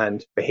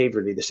and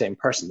behaviorally the same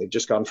person. They've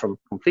just gone from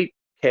complete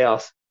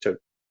chaos to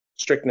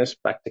strictness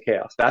back to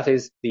chaos. That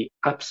is the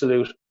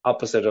absolute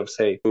opposite of,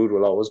 say, food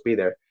will always be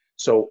there.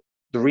 So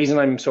the reason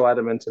I'm so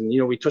adamant, and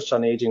we touched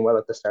on aging well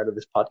at the start of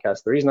this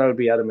podcast, the reason I would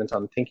be adamant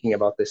on thinking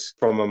about this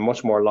from a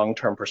much more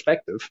long-term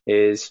perspective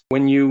is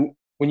when you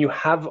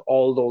have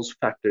all those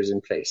factors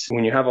in place,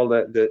 when you have all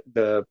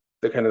the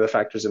kind of the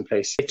factors in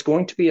place, it's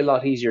going to be a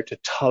lot easier to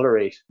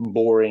tolerate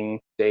boring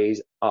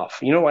days off.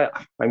 I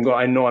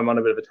know I'm on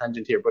a bit of a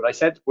tangent here, but I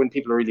said when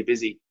people are really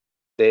busy,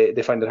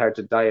 they find it hard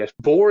to diet.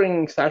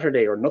 Boring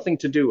Saturday or nothing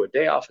to do, a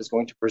day off is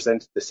going to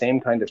present the same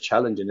kind of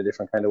challenge in a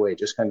different kind of way,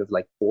 just kind of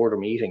like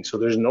boredom eating. So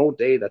there's no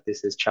day that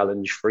this is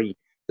challenge free.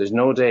 There's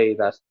no day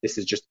that this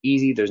is just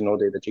easy. There's no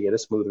day that you get a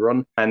smooth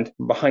run. And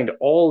behind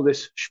all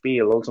this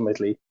spiel,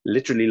 ultimately,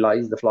 literally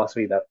lies the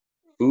philosophy that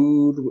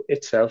food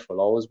itself will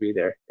always be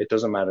there. It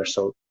doesn't matter.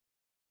 So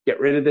get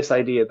rid of this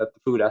idea that the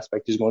food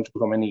aspect is going to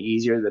become any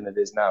easier than it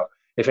is now.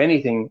 If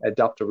anything,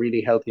 adopt a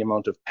really healthy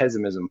amount of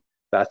pessimism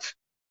that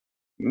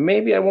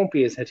maybe I won't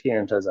be as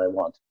adherent as I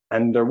want.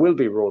 And there will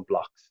be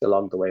roadblocks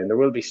along the way, and there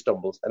will be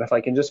stumbles. And if I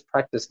can just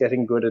practice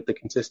getting good at the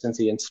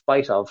consistency in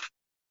spite of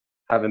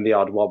having the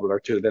odd wobble or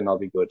two, then I'll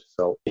be good.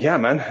 So yeah,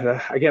 man.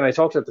 Again, I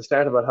talked at the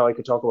start about how I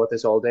could talk about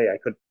this all day.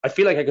 I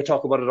feel like I could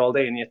talk about it all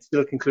day and yet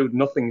still conclude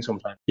nothing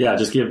sometimes. Yeah,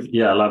 just give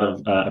a lot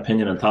of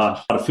opinion and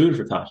thought, a lot of food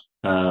for thought.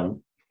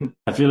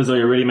 I feel as though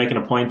you're really making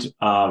a point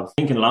of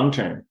thinking long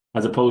term,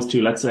 as opposed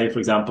to, let's say, for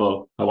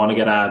example, I want to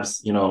get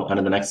abs, and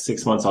in the next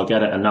 6 months I'll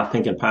get it, and not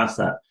thinking past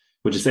that.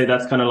 Would you say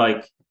that's kind of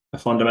like a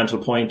fundamental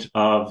point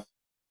of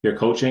your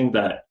coaching,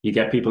 that you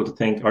get people to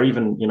think, or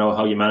even,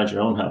 how you manage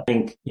your own health,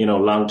 think,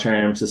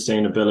 long-term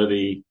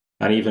sustainability,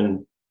 and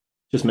even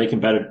just making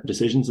better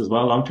decisions as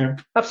well, long-term?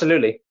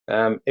 Absolutely.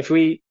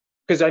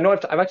 Because I know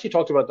I've actually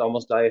talked about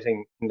almost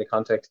dieting in the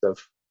context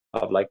of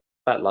like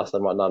fat loss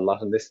and whatnot a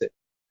lot in this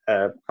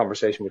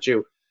conversation with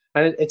you.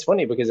 And it's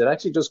funny because it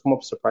actually does come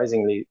up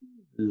surprisingly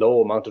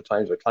low amount of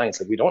times with clients.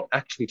 Like, we don't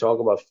actually talk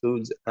about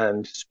foods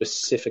and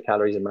specific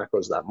calories and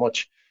macros that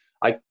much.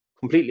 I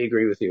completely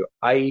agree with you.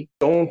 I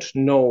don't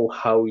know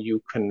how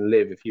you can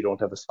live if you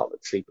don't have a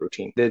solid sleep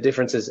routine. The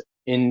difference is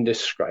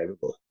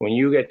indescribable. When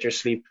you get your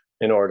sleep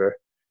in order,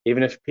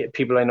 even if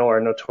people I know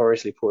are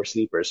notoriously poor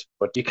sleepers,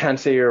 but you can't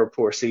say you're a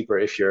poor sleeper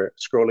if you're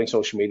scrolling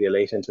social media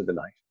late into the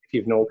night. If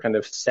you've no kind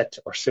of set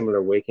or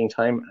similar waking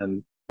time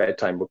and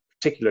bedtime, but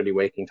particularly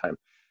waking time,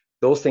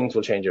 those things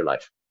will change your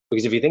life.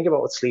 Because if you think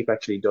about what sleep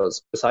actually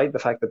does, beside the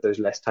fact that there's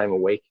less time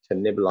awake to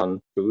nibble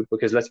on food,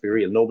 because let's be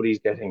real, nobody's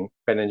getting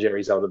Ben &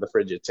 Jerry's out of the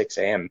fridge at 6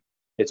 a.m.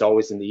 It's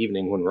always in the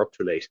evening when we're up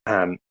too late.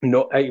 When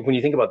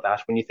you think about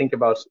that, when you think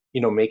about,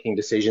 making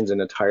decisions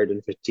in a tired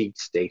and fatigued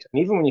state,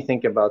 and even when you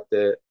think about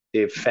the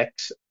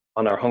effects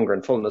on our hunger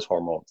and fullness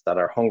hormones, that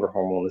our hunger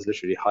hormone is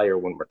literally higher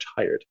when we're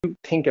tired. You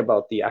think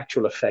about the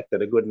actual effect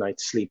that a good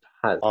night's sleep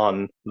has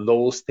on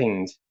those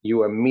things,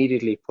 you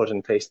immediately put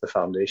in place the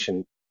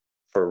foundation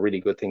for really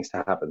good things to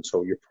happen.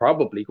 So you're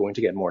probably going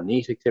to get more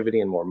neat activity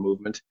and more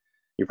movement.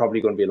 You're probably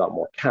going to be a lot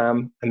more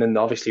calm. And then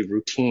obviously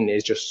routine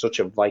is just such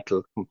a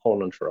vital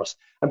component for us.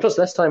 And plus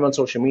less time on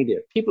social media.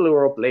 People who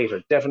are up late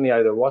are definitely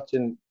either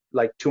watching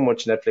like too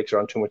much Netflix or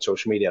on too much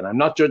social media. And I'm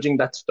not judging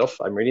that stuff.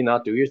 I'm really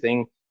not. Do your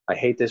thing. I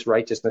hate this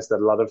righteousness that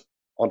a lot of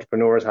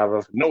entrepreneurs have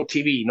of no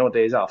TV, no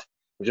days off.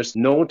 Just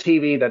no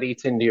TV that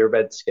eats into your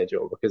bed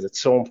schedule, because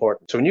it's so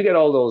important. So when you get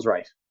all those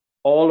right,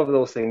 all of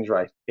those things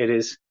right, it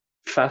is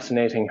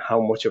fascinating how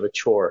much of a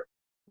chore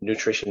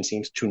nutrition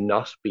seems to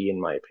not be,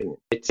 in my opinion.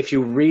 If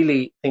you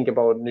really think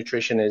about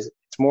nutrition, it's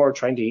more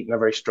trying to eat in a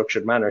very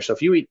structured manner. So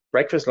if you eat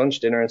breakfast, lunch,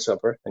 dinner, and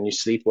supper, and you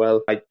sleep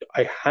well, I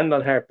hand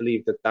on heart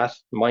believe that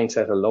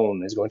mindset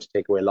alone is going to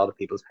take away a lot of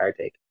people's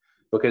heartache.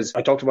 Because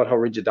I talked about how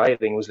rigid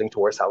dieting was linked to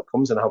worse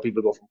outcomes and how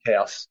people go from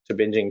chaos to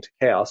binging to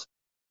chaos.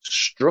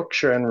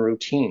 Structure and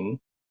routine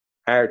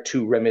are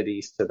two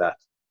remedies to that.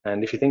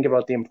 And if you think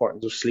about the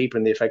importance of sleep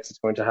and the effects it's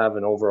going to have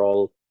on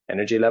overall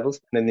energy levels,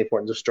 and then the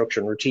importance of structure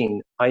and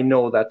routine, I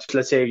know that,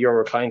 let's say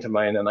you're a client of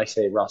mine and I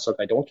say, Ross, look,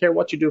 I don't care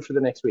what you do for the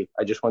next week.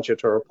 I just want you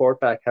to report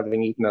back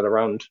having eaten at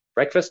around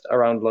breakfast,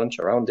 around lunch,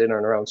 around dinner,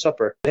 and around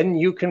supper. Then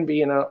you can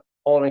be in an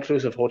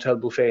all-inclusive hotel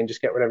buffet and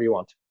just get whatever you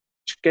want.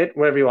 Just get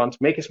whatever you want,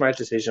 make a smart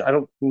decision. I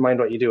don't mind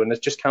what you do. And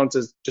it just counts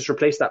as, just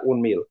replace that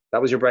one meal.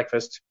 That was your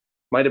breakfast.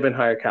 Might have been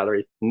higher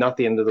calorie, not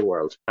the end of the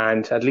world.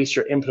 And at least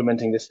you're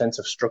implementing this sense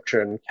of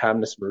structure and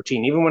calmness and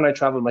routine. Even when I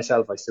travel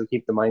myself, I still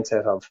keep the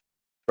mindset of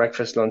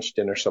breakfast, lunch,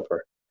 dinner,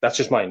 supper. That's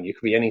just mine. It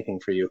could be anything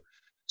for you.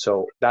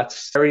 So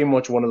that's very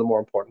much one of the more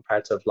important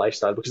parts of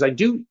lifestyle, because I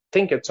do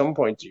think at some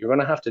point you're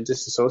going to have to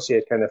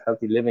disassociate kind of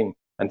healthy living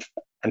and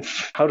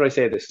how do I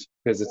say this?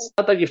 Because it's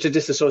not that you have to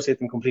disassociate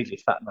them completely,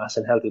 fat mass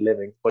and healthy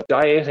living, but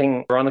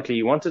dieting, ironically,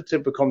 you want it to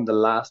become the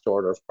last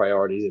order of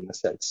priorities in a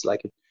sense.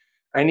 Like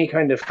any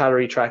kind of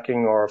calorie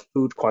tracking or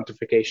food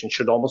quantification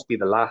should almost be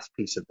the last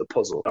piece of the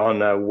puzzle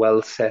on a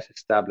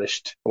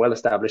well-established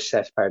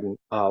set,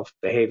 of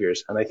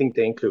behaviors. And I think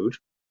they include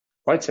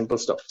quite simple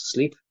stuff: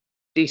 sleep,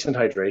 decent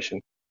hydration,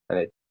 and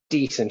a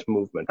decent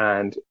movement.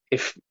 And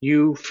if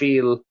you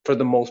feel, for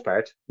the most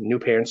part, new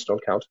parents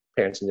don't count,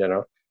 parents in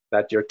general,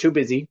 that you're too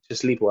busy to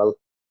sleep well,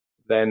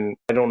 then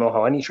I don't know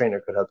how any trainer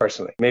could help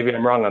personally. Maybe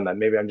I'm wrong on that.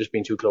 Maybe I'm just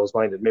being too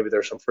close-minded. Maybe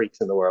there's some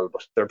freaks in the world,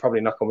 but they're probably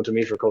not coming to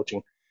me for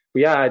coaching.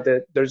 But yeah,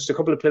 there's a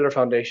couple of pillar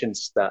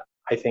foundations that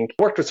I think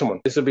worked with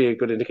someone. This would be a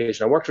good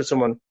indication. I worked with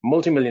someone,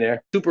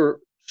 multimillionaire,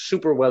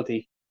 super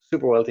wealthy,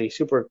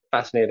 super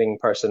fascinating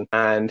person.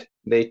 And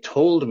they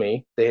told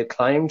me they had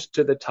climbed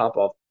to the top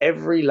of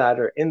every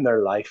ladder in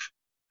their life.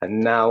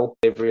 And now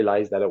they've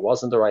realized that it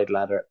wasn't the right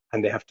ladder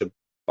and they have to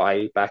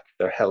buy back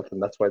their health.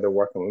 And that's why they're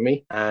working with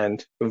me.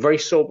 And a very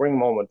sobering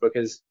moment,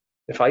 because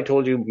if I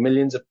told you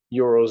millions of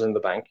euros in the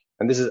bank,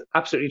 and this is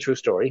absolutely true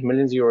story,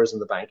 millions of euros in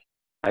the bank,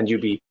 and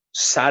you'd be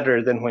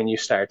sadder than when you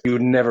start, you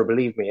would never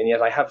believe me. And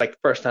yet I have like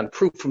first-hand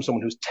proof from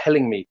someone who's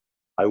telling me,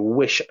 I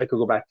wish I could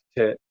go back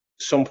to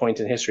some point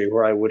in history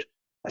where I would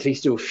at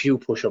least do a few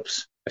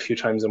push-ups a few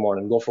times in the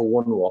morning, go for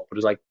one walk, but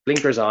it's like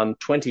blinkers on,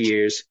 20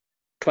 years,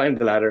 climb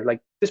the ladder.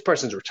 Like, this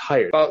person's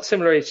retired, about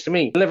similar age to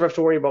me. They'll never have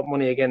to worry about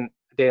money again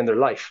a day in their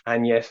life.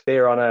 And yet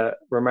they're on a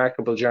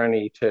remarkable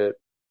journey to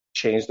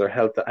change their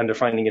health, and they're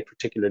finding it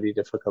particularly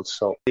difficult.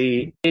 So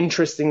the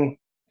interesting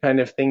kind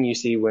of thing you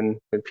see when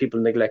people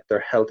neglect their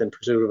health in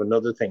pursuit of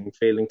another thing,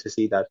 failing to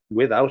see that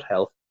without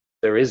health,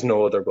 there is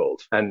no other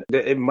gold. And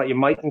you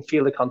mightn't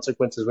feel the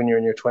consequences when you're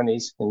in your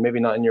 20s and maybe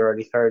not in your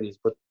early 30s,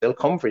 but they'll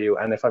come for you.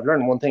 And if I've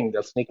learned one thing,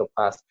 they'll sneak up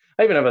fast.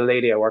 I even have a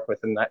lady I work with,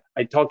 and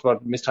I talked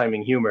about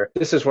mistiming humor.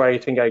 This is where I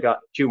think I got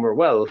humor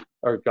well,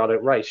 or got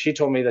it right. She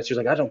told me that she was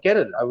like, I don't get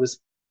it. I was,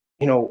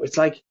 it's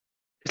like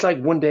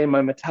one day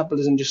my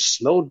metabolism just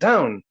slowed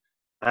down.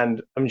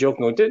 And I'm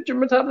joking, did your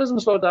metabolism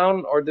slow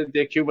down, or did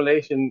the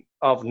accumulation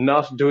of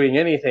not doing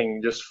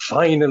anything just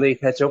finally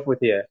catch up with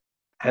you?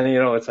 And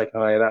it's like,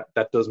 oh, yeah,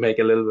 that does make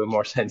a little bit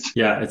more sense.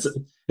 Yeah,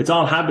 it's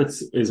all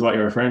habits is what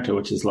you're referring to,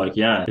 which is like,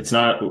 yeah, it's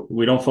not,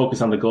 we don't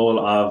focus on the goal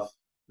of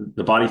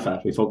the body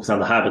fat. We focus on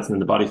the habits, and then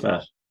the body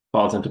fat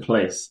falls into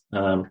place.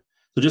 So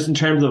just in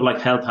terms of like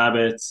health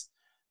habits,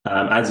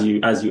 as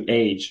you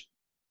age,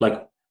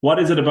 like, what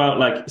is it about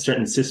like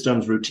certain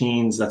systems,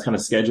 routines, that kind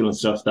of schedule and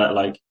stuff that,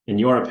 like, in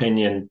your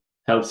opinion,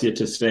 helps you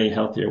to stay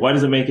healthier? Why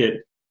is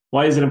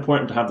it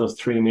important to have those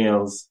 3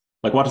 meals?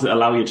 Like, what does it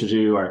allow you to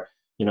do? Or,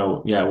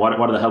 what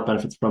are the health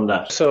benefits from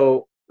that?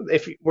 So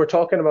if we're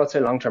talking about, say,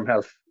 long-term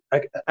health,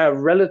 a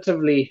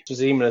relatively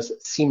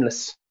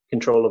seamless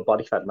control of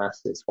body fat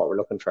mass is what we're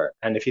looking for.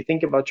 And if you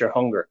think about your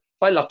hunger,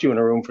 if I locked you in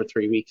a room for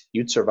 3 weeks,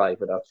 you'd survive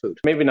without food.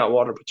 Maybe not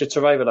water, but you'd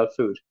survive without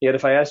food. Yet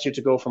if I asked you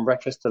to go from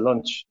breakfast to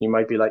lunch, you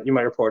might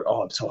report,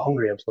 oh, I'm so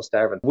hungry, I'm so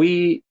starving.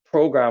 We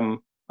program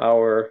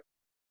our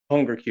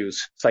hunger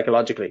cues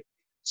psychologically.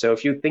 So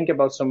if you think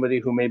about somebody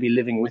who may be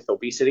living with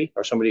obesity,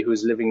 or somebody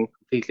who's living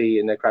completely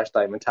in a crash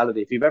diet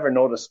mentality, if you've ever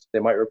noticed, they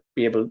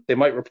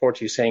might report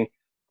to you saying,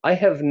 I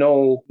have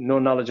no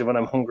knowledge of when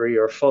I'm hungry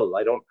or full.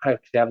 I don't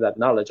actually have that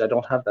knowledge. I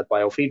don't have that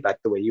biofeedback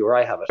the way you or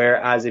I have it.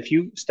 Whereas if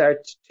you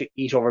start to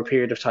eat over a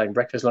period of time,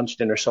 breakfast, lunch,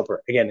 dinner,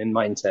 supper, again, in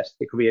mindset,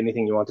 it could be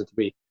anything you want it to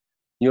be,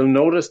 you'll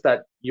notice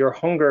that your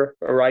hunger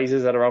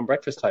arises at around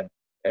breakfast time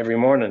every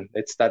morning.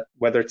 It's that,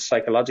 whether it's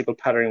psychological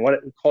patterning,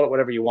 call it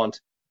whatever you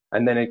want.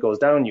 And then it goes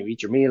down, you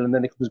eat your meal, and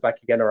then it comes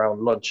back again around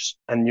lunch.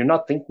 And you're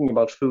not thinking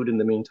about food in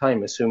the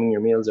meantime, assuming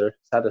your meals are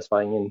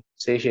satisfying and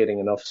satiating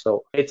enough.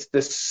 So it's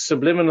the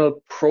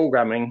subliminal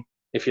programming,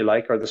 if you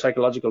like, or the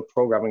psychological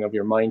programming of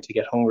your mind to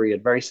get hungry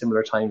at very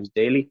similar times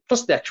daily,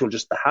 plus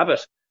just the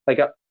habit. Like,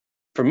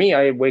 for me,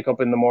 I wake up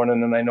in the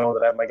morning and I know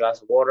that I have my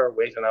glass of water,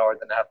 wait an hour,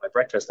 then I have my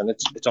breakfast. And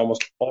it's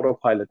almost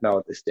autopilot now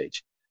at this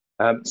stage.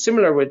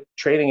 Similar with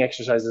training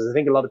exercises, I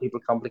think a lot of people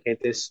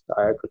complicate this.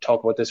 I could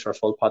talk about this for a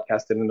full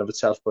podcast in and of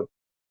itself, but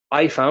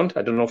I found,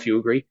 I don't know if you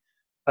agree,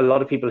 a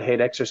lot of people hate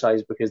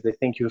exercise because they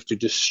think you have to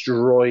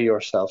destroy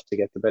yourself to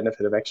get the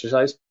benefit of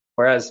exercise.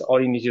 Whereas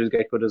all you need to do is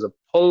get good as a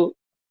pull,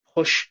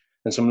 push,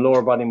 and some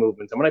lower body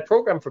movements. And when I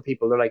program for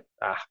people, they're like,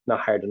 not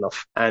hard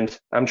enough. And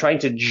I'm trying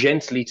to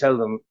gently tell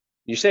them,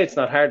 you say it's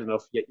not hard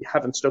enough, yet you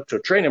haven't stuck to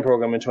a training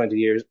program in 20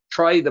 years.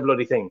 Try the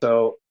bloody thing.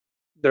 So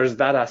there's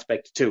that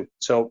aspect too.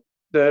 So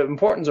the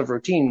importance of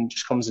routine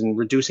just comes in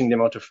reducing the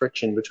amount of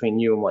friction between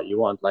you and what you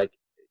want. Like,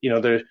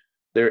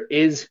 there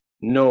is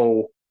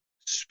no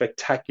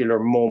spectacular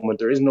moment.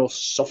 There is no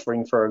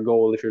suffering for a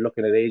goal if you're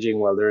looking at aging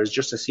well. There is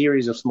just a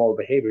series of small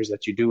behaviors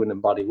that you do and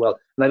embody well.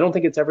 And I don't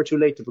think it's ever too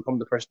late to become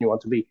the person you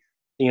want to be.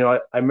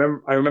 I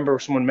remember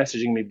someone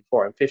messaging me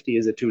before, I'm 50,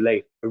 is it too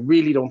late? I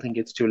really don't think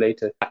it's too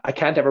late I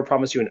can't ever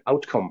promise you an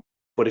outcome.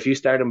 But if you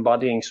start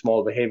embodying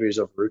small behaviors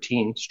of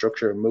routine,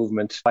 structure,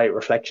 movement, quiet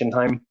reflection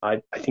time,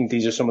 I think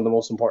these are some of the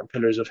most important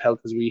pillars of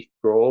health as we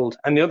grow old.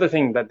 And the other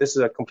thing, that this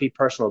is a complete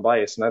personal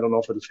bias, and I don't know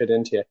if it'll fit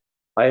into you,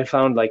 I have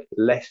found like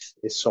less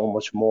is so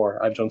much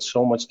more. I've done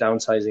so much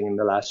downsizing in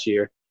the last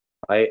year.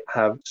 I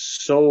have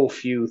so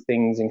few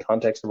things in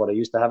context of what I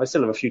used to have. I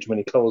still have a few too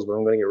many clothes, but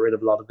I'm going to get rid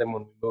of a lot of them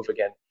when we move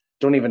again.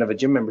 Don't even have a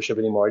gym membership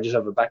anymore. I just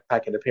have a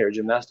backpack and a pair of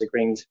gymnastic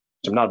rings,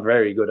 which I'm not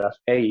very good at.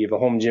 Hey, you have a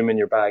home gym in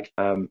your bag.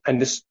 And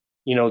this,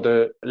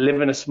 the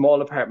live in a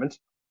small apartment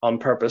on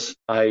purpose.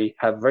 I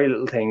have very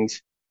little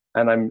things.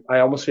 And I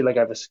almost feel like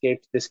I've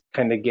escaped this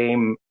kind of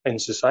game in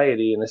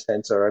society in a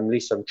sense, or at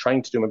least I'm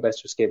trying to do my best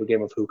to escape a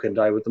game of who can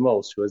die with the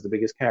most, who has the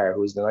biggest car,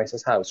 who has the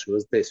nicest house, who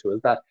has this, who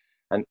has that.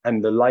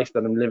 And the life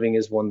that I'm living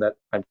is one that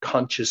I'm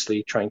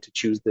consciously trying to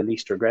choose the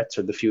least regrets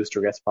or the fewest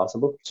regrets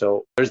possible.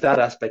 So there's that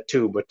aspect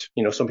too. But,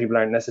 some people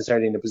aren't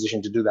necessarily in a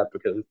position to do that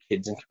because of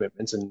kids and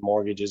commitments and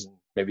mortgages and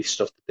maybe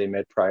stuff that they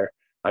made prior.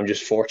 I'm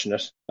just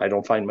fortunate. I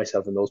don't find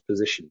myself in those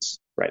positions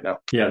right now.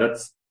 Yeah,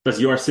 that's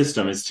your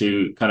system, is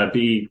to kind of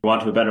be, for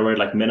want of a better word,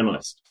 like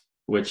minimalist,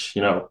 which,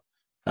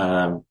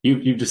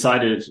 you've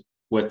decided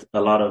with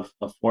a lot of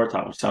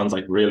forethought, which sounds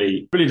like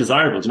really, really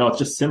desirable. It's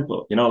just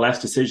simple,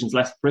 less decisions,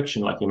 less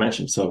friction, like you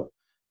mentioned. So,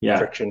 yeah.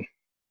 Friction.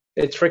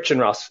 It's friction,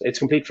 Ross. It's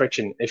complete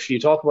friction. If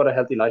you talk about a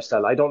healthy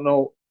lifestyle, I don't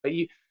know. Do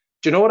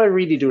you know what I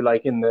really do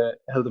like in the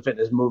health and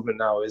fitness movement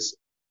now is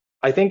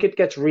I think it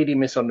gets really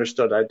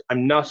misunderstood.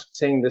 I'm not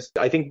saying this.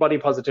 I think body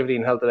positivity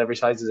and health at every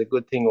size is a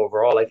good thing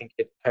overall. I think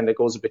it kind of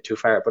goes a bit too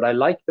far. But I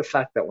like the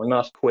fact that we're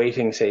not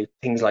equating, say,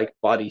 things like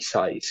body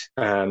size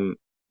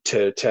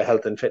to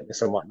health and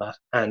fitness and whatnot.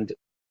 And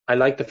I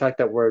like the fact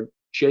that we're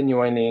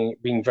genuinely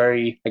being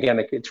very, again,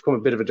 it's become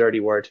a bit of a dirty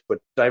word, but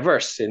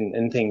diverse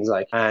in things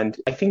like. And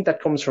I think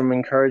that comes from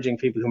encouraging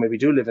people who maybe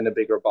do live in a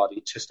bigger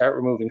body to start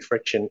removing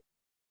friction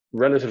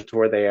relative to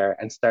where they are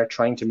and start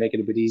trying to make it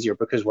a bit easier.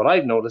 Because what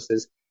I've noticed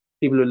is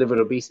people who live with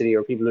obesity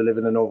or people who live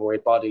in an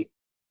overweight body,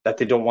 that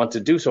they don't want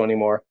to do so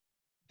anymore,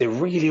 they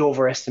really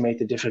overestimate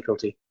the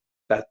difficulty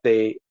that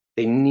they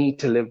need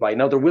to live by.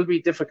 Now, there will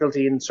be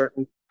difficulty in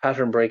certain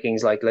pattern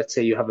breakings, like let's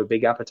say you have a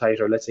big appetite,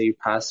 or let's say you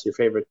pass your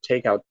favorite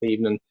takeout in the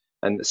evening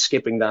and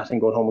skipping that and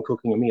going home and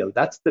cooking a meal.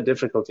 That's the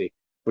difficulty.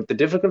 But the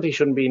difficulty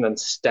shouldn't be in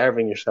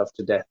starving yourself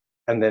to death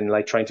and then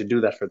like trying to do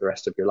that for the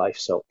rest of your life.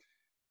 So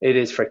it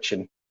is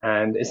friction.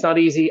 And it's not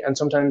easy. And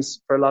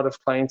sometimes for a lot of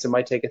clients, it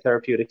might take a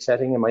therapeutic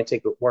setting. It might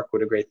take work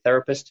with a great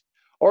therapist,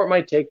 or it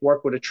might take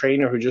work with a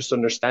trainer who just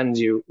understands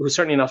you, who's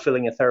certainly not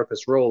filling a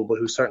therapist role, but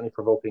who's certainly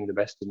provoking the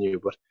best in you.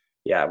 But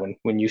yeah,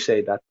 when you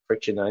say that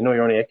friction, I know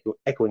you're only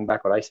echoing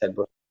back what I said,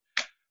 but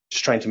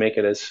just trying to make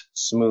it as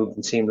smooth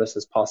and seamless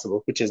as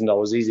possible, which isn't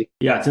always easy.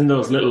 Yeah, it's in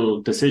those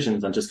little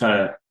decisions, and just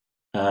kind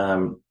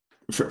of,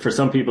 for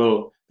some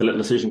people, the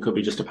little decision could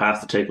be just to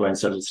pass the takeaway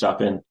instead of to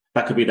stop in.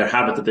 That could be their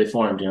habit that they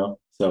formed,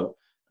 So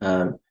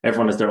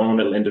everyone has their own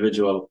little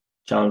individual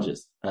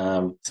challenges.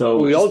 So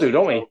we all do,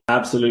 don't we?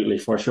 Absolutely,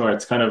 for sure.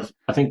 It's kind of,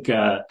 I think,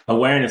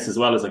 awareness as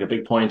well is like a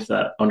big point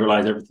that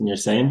underlies everything you're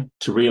saying,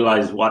 to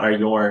realize what are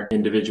your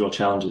individual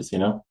challenges,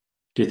 Do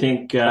you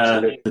think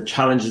the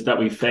challenges that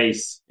we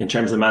face in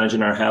terms of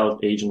managing our health,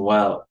 aging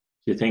well,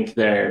 do you think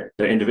they're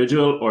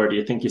individual, or do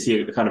you think you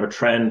see a kind of a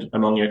trend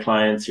among your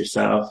clients,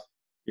 yourself,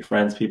 your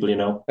friends, people you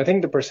know? I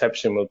think the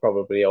perception will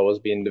probably always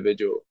be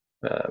individual.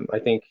 I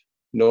think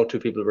no two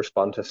people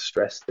respond to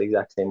stress the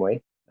exact same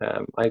way.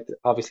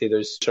 Obviously,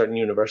 there's certain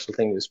universal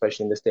things,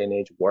 especially in this day and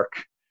age,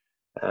 work,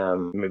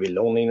 maybe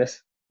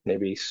loneliness,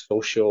 maybe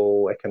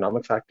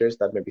socio-economic factors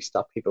that maybe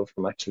stop people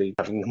from actually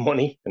having the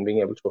money and being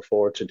able to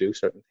afford to do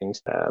certain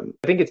things. I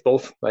think it's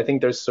both. I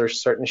think there's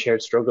certain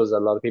shared struggles that a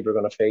lot of people are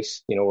going to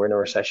face. We're in a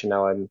recession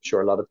now. I'm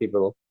sure a lot of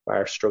people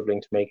are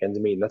struggling to make ends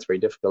meet, and that's very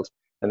difficult.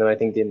 And then I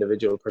think the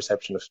individual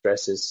perception of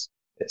stress is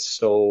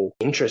so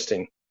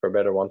interesting, for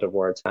better want of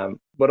words.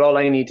 But all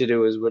I need to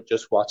do is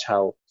just watch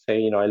how,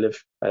 say, I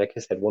live, like I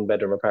said, one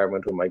bedroom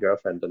apartment with my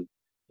girlfriend, and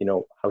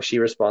how she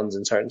responds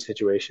in certain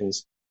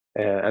situations,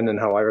 and then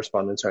how I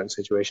respond in certain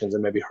situations,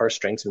 and maybe her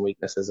strengths and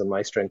weaknesses and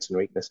my strengths and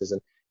weaknesses.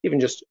 And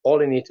even just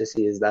all I need to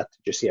see is that, to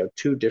just see how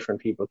two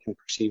different people can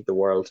perceive the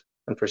world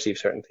and perceive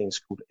certain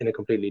things in a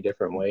completely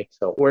different way.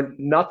 So we're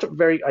not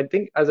I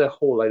think as a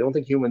whole, I don't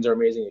think humans are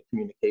amazing at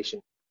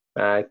communication.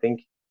 I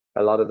think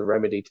a lot of the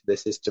remedy to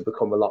this is to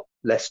become a lot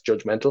less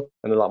judgmental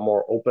and a lot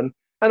more open,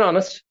 and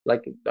honest.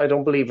 Like, I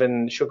don't believe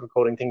in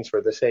sugarcoating things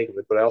for the sake of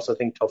it, but I also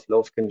think tough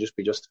love can just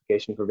be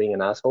justification for being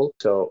an asshole.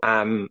 So,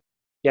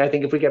 yeah, I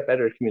think if we get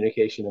better at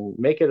communication and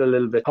make it a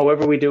little bit,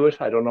 however we do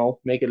it, I don't know,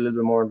 make it a little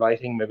bit more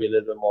inviting, maybe a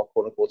little bit more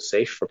quote unquote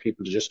safe for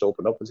people to just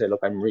open up and say,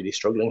 look, I'm really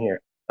struggling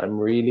here. I'm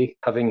really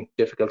having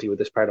difficulty with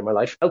this part of my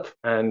life. Help.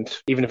 And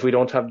even if we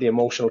don't have the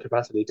emotional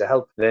capacity to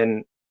help,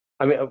 then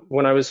I mean,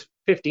 when I was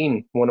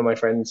 15, one of my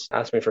friends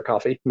asked me for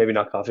coffee. Maybe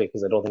not coffee,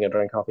 because I don't think I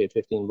drank coffee at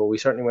 15, but we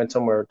certainly went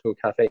somewhere to a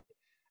cafe.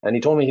 And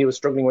he told me he was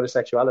struggling with his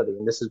sexuality.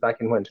 And this is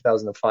back in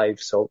 2005.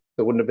 So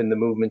there wouldn't have been the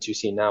movements you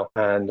see now.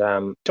 And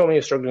told me he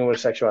was struggling with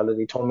his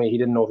sexuality. Told me he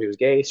didn't know if he was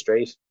gay,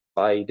 straight,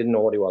 bi, he didn't know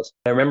what he was.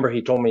 I remember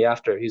he told me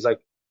after, he's like,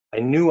 I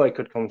knew I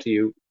could come to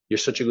you. You're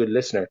such a good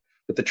listener.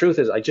 But the truth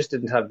is, I just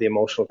didn't have the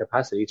emotional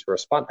capacity to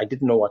respond. I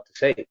didn't know what to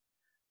say.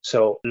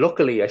 So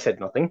luckily, I said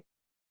nothing.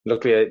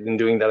 Luckily, in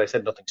doing that, I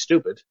said nothing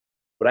stupid.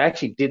 But I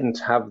actually didn't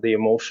have the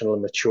emotional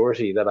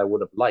maturity that I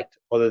would have liked,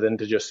 other than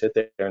to just sit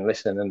there and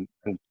listen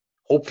and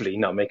hopefully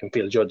not make him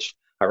feel judged.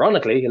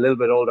 Ironically, a little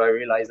bit older, I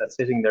realized that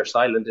sitting there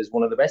silent is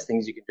one of the best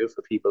things you can do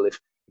for people. If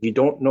you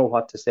don't know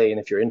what to say and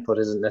if your input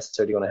isn't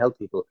necessarily going to help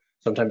people,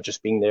 sometimes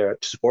just being there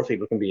to support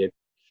people can be a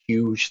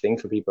huge thing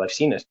for people. I've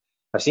seen it.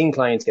 I've seen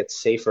clients get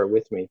safer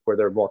with me where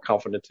they're more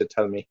confident to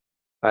tell me,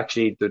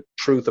 actually, the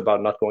truth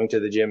about not going to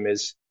the gym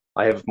is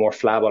I have more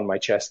flab on my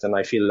chest and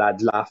I feel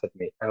lads laugh at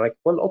me. I'm like,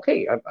 well,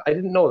 okay, I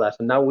didn't know that.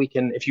 And now we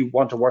can, if you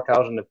want to work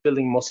out and if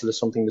building muscle is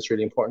something that's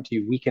really important to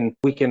you, we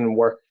can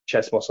work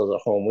chest muscles at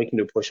home. We can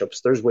do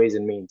push-ups. There's ways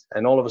and means.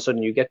 And all of a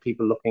sudden you get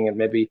people looking at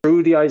maybe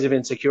through the eyes of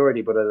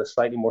insecurity, but at a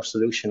slightly more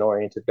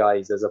solution-oriented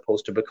guise, as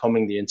opposed to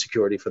becoming the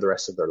insecurity for the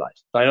rest of their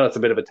life. I know it's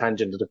a bit of a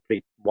tangent and a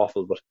complete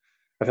waffle, but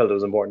I felt it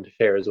was important to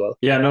share as well.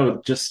 Yeah,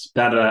 no, just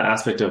that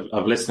aspect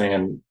of listening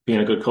and being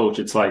a good coach.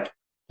 It's like,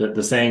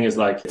 the saying is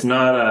like, it's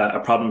not a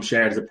problem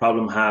shared, it's a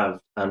problem have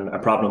and a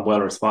problem well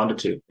responded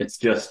to.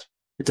 It's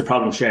a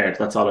problem shared.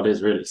 That's all it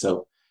is, really.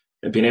 So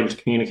being able to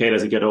communicate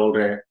as you get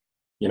older,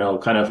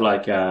 kind of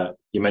like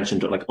you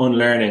mentioned, like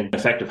unlearning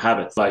effective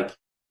habits. Like,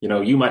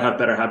 you might have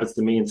better habits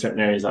than me in certain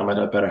areas. I might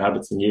have better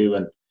habits than you.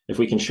 And if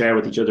we can share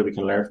with each other, we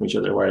can learn from each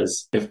other.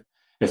 Whereas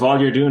if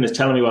all you're doing is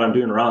telling me what I'm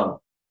doing wrong,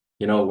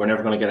 we're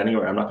never going to get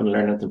anywhere. I'm not going to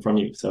learn anything from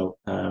you. So,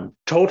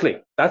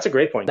 totally. That's a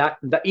great point. That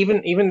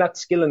even that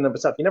skill in of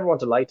itself, you never want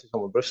to lie to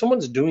someone, but if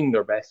someone's doing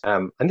their best,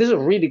 and this is a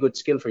really good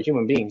skill for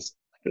human beings,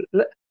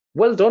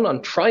 well done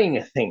on trying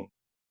a thing.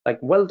 Like,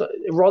 well done,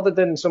 rather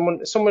than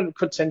someone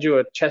could send you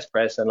a chest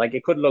press and like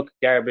it could look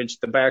garbage,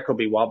 the bar could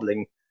be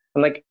wobbling,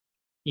 and like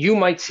you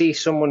might see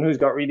someone who's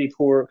got really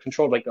poor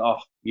control, like, oh,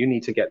 you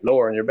need to get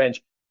lower on your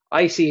bench.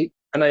 I see.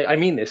 And I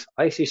mean this,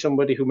 I see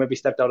somebody who maybe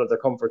stepped out of their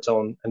comfort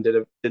zone and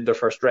did their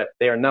first rep.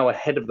 They are now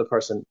ahead of the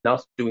person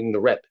not doing the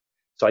rep.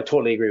 So I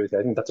totally agree with you.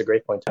 I think that's a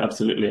great point.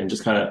 Absolutely. And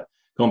just kind of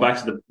going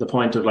back to the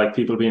point of like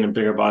people being in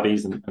bigger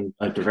bodies and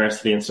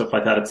diversity and stuff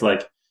like that. It's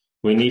like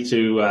we need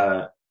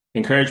to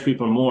encourage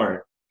people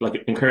more,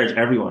 like encourage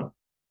everyone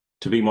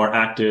to be more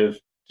active,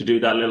 to do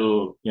that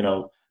little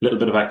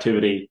bit of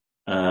activity,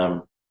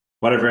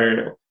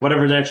 whatever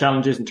their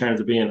challenge is in terms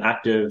of being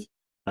active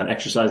and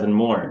exercising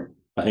more.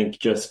 I think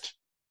just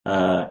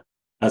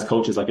as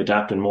coaches, like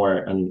adapting more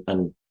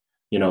and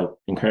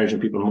encouraging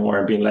people more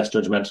and being less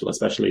judgmental,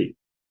 especially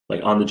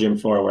like on the gym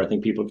floor where I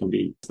think people can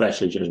be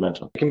especially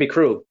judgmental. It can be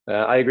cruel.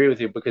 I agree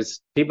with you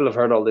because people have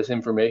heard all this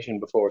information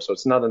before, so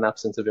it's not an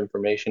absence of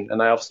information.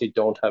 And I obviously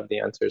don't have the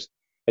answers.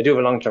 I do have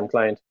a long-term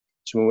client.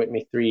 She's been with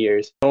me 3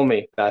 years. She told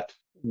me that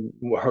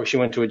she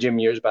went to a gym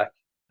years back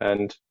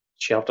and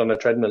she hopped on a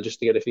treadmill just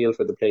to get a feel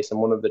for the place.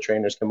 And one of the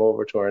trainers came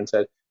over to her and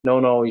said,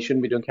 no, you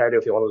shouldn't be doing cardio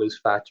if you want to lose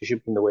fat. You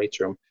should be in the weight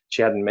room.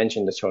 She hadn't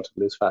mentioned that she wanted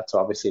to lose fat. So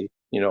obviously,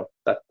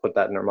 that put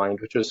that in her mind,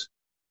 which was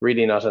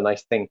really not a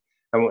nice thing.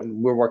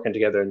 And we're working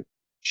together. And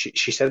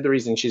she said the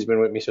reason she's been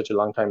with me such a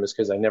long time is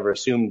because I never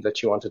assumed that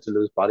she wanted to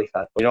lose body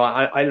fat. But,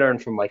 I learn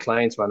from my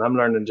clients, man. I'm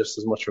learning just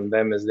as much from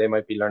them as they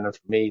might be learning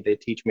from me. They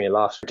teach me a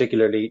lot,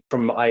 particularly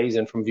from eyes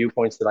and from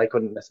viewpoints that I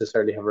couldn't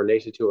necessarily have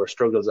related to or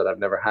struggles that I've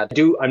never had.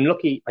 I'm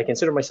lucky. I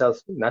consider myself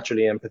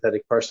naturally an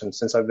empathetic person.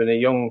 Since I've been a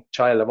young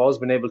child, I've always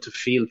been able to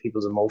feel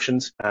people's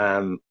emotions.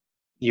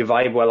 You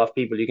vibe well off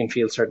people. You can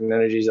feel certain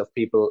energies of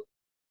people.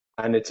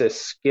 And it's a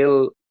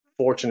skill,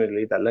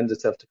 fortunately, that lends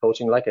itself to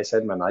coaching. Like I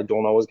said, man, I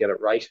don't always get it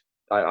right.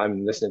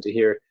 I'm listening to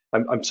here.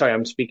 I'm sorry,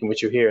 I'm speaking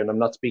with you here, and I'm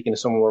not speaking to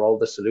someone with all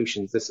the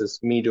solutions. This is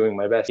me doing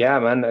my best. Yeah,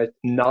 man,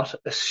 not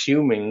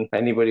assuming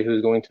anybody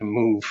who's going to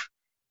move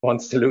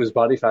wants to lose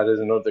body fat is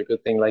another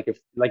good thing. Like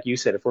you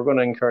said, if we're going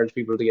to encourage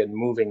people to get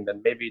moving,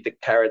 then maybe the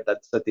carrot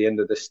that's at the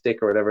end of the stick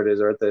or whatever it is,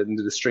 or at the end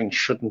of the string,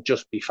 shouldn't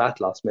just be fat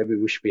loss. Maybe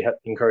we should be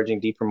encouraging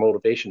deeper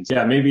motivations.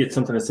 Yeah, maybe it's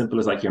something as simple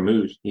as like your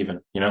mood,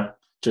 even,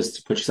 just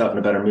to put yourself in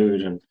a better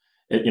mood. And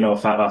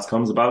fat loss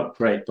comes about,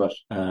 great, but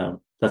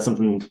that's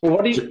something. Well,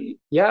 what are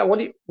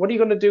you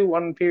going to do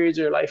on periods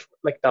of your life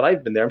like that?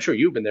 I've been there. I'm sure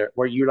you've been there,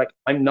 where you're like,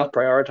 I'm not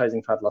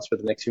prioritizing fat loss for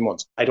the next few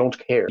months. I don't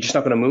care. You're just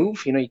not going to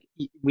move.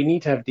 We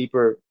need to have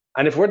deeper.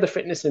 And if we're the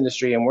fitness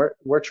industry and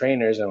we're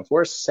trainers, and if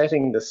we're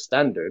setting the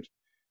standard,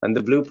 and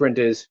the blueprint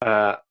is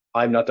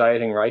I'm not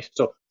dieting right.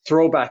 So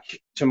throwback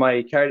to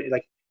my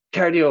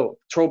cardio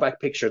throwback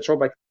picture,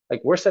 throwback,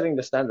 like we're setting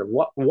the standard.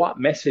 What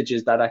message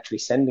is that actually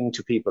sending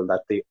to people,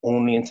 that the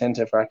only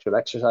incentive for actual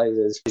exercise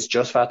is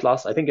just fat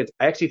loss? I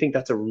actually think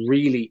that's a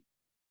really,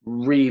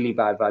 really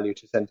bad value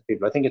to send to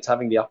people. I think it's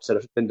having the opposite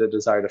of the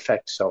desired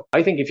effect. So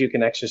I think if you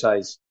can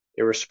exercise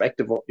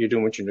irrespective of what you're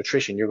doing with your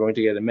nutrition, you're going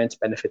to get immense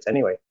benefits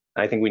anyway.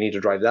 I think we need to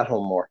drive that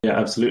home more. Yeah,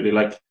 absolutely.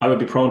 Like I would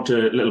be prone to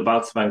little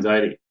bouts of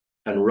anxiety,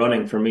 and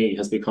running for me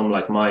has become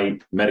like my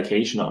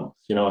medication almost.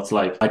 You know, it's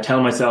like I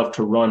tell myself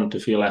to run to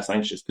feel less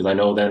anxious because I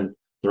know then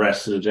the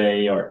rest of the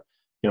day, or,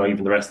 you know,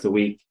 even the rest of the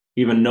week,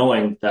 even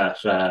knowing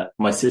that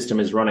my system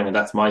is running and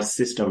that's my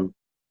system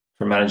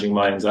for managing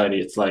my anxiety.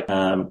 It's like,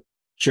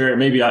 sure,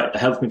 maybe it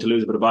helps me to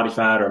lose a bit of body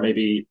fat or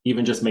maybe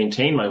even just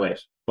maintain my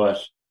weight. But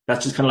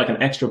that's just kind of like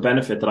an extra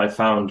benefit that I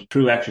found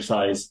through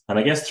exercise. And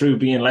I guess through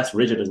being less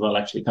rigid as well,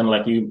 actually, kind of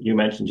like you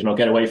mentioned, you know,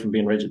 get away from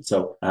being rigid.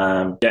 So,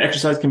 yeah,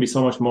 exercise can be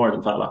so much more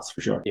than fat loss for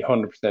sure. Yeah,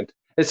 100%.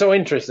 It's so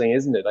interesting,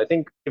 isn't it? I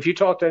think if you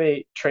talk to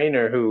any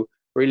trainer who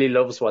really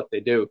loves what they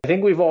do, I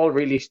think we've all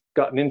really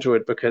gotten into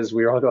it because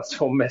we all got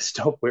so messed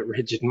up with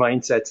rigid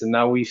mindsets, and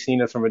now we've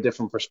seen it from a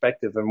different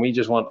perspective, and we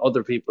just want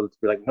other people to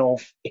be like, no,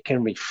 it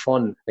can be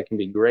fun, it can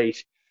be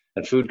great,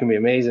 and food can be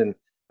amazing.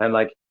 And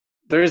like,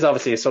 there is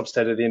obviously a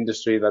subset of the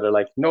industry that are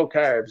like, no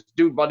carbs,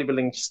 do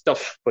bodybuilding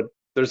stuff, but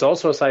there's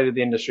also a side of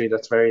the industry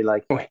that's very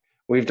like,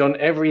 we've done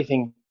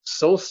everything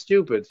so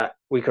stupid that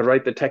we could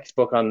write the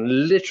textbook on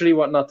literally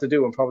what not to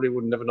do and probably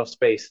wouldn't have enough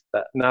space,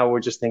 that now we're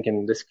just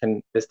thinking this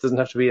doesn't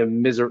have to be a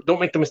misery. Don't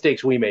make the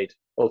mistakes we made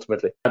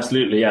ultimately.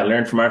 Absolutely. Yeah.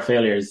 Learn from our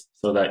failures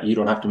so that you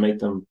don't have to make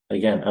them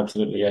again.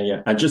 Absolutely. Yeah.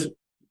 Yeah. And just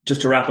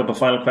to wrap up, a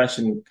final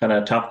question, kind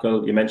of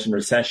topical. You mentioned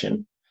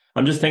recession.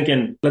 I'm just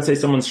thinking, let's say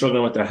someone's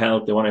struggling with their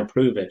health, they want to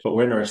improve it, but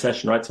we're in a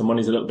recession, right? So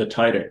money's a little bit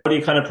tighter. How do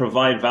you kind of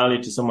provide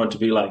value to someone to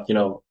be like, you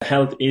know,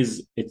 health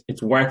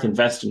it's worth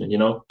investing in, you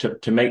know,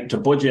 to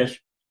budget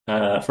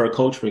for a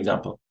coach, for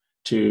example,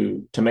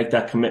 to make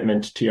that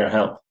commitment to your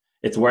health.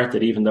 It's worth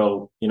it, even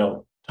though, you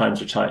know,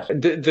 times are tight.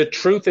 The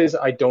truth is,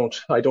 I don't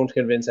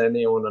convince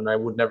anyone, and I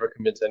would never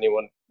convince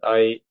anyone.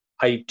 I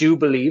do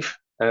believe,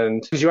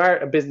 and because you are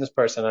a business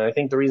person, and I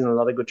think the reason a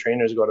lot of good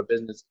trainers go to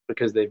business is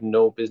because they've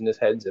no business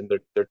heads and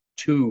they're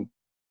too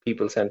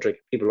people centric,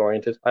 people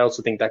oriented. I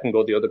also think that can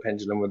go the other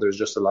pendulum where there's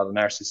just a lot of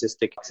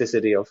narcissistic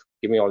toxicity of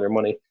give me all your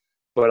money.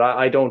 But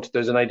I don't.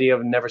 There's an idea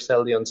of never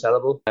sell the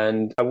unsellable,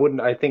 and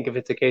I think if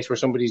it's a case where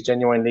somebody's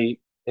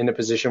genuinely in a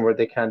position where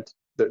they can't,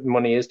 the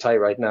money is tight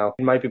right now,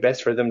 it might be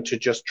best for them to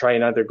just try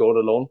and either go it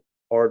alone,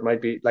 or it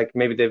might be like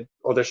maybe they've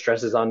other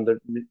stresses on the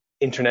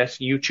internet,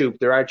 YouTube.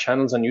 There are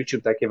channels on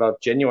YouTube that give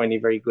out genuinely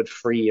very good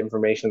free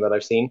information that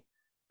I've seen.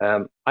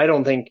 I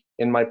don't think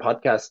in my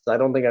podcasts, I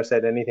don't think I've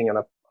said anything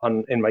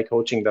in my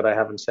coaching that I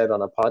haven't said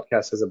on a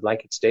podcast as a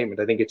blanket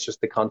statement. I think it's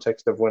just the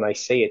context of when I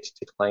say it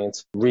to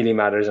clients really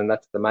matters, and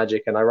that's the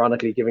magic. And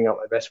ironically, giving out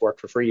my best work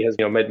for free has,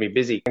 you know, made me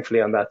busy,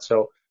 thankfully, on that.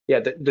 So yeah,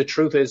 the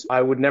truth is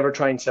I would never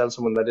try and sell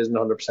someone that isn't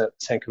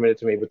 100% committed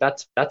to me, but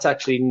that's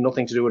actually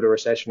nothing to do with a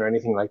recession or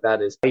anything like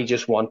that. Is I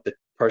just want the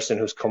person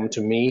who's come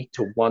to me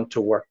to want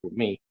to work with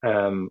me.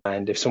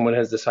 And if someone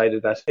has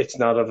decided that it's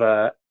not of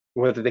a,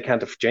 whether they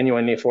can't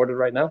genuinely afford it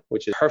right now,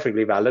 which is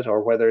perfectly valid,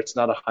 or whether it's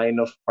not a high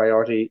enough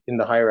priority in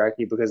the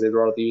hierarchy because they'd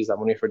rather use that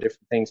money for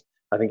different things,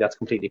 I think that's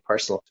completely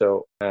personal.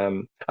 So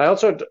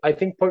I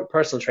think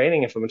personal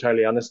training, if I'm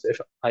entirely honest,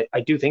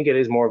 I do think it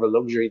is more of a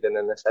luxury than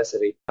a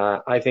necessity.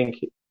 I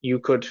think you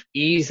could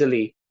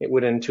easily,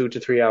 within 2 to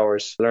 3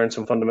 hours, learn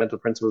some fundamental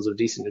principles of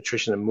decent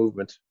nutrition and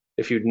movement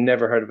if you'd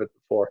never heard of it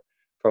before,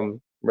 from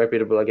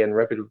reputable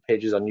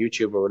pages on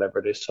YouTube or whatever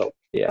it is. So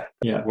yeah.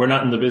 We're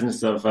not in the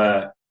business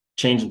of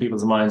changing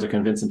people's minds or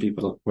convincing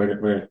people.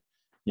 We're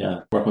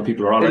working with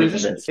people who are already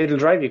convinced. It'll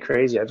drive you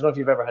crazy. I don't know if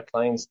you've ever had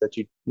clients that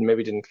you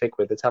maybe didn't click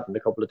with. It's happened a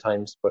couple of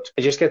times, but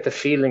I just get the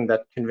feeling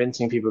that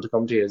convincing people to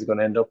come to you is going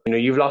to end up, you know,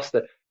 you've lost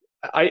the.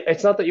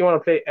 It's not that you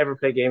want to ever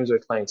play games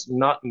with clients,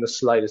 not in the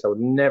slightest. I would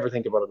never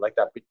think about it like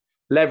that. But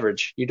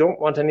leverage. You don't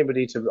want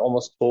anybody to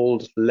almost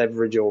hold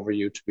leverage over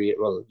you to be,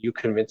 well, you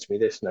convinced me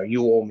this, now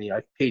you owe me,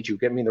 I paid you,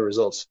 get me the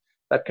results,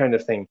 that kind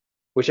of thing.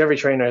 Which every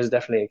trainer has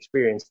definitely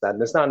experienced that.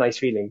 And it's not a nice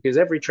feeling because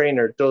every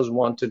trainer does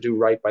want to do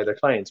right by their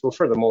clients. Well,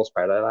 for the most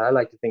part, I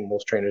like to think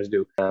most trainers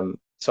do.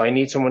 So I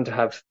need someone to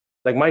have,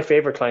 like, my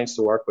favorite clients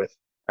to work with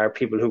are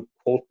people who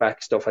quote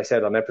back stuff I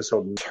said on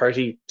episode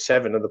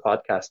 37 of the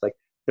podcast. Like,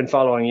 been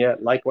following you,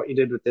 like what you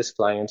did with this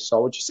client,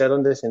 saw what you said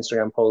on this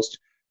Instagram post.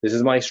 This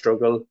is my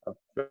struggle.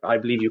 I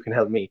believe you can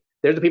help me.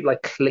 They're the people I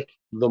click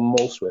the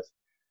most with.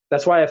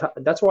 That's why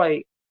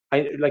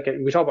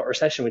we talk about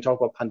recession, we talk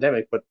about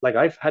pandemic, but like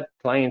I've had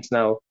clients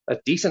now, a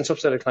decent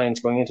subset of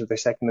clients going into their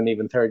second and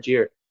even third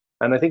year.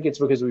 And I think it's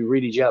because we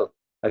really gel.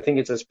 I think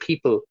it's as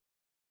people,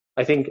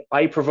 I think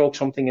I provoke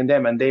something in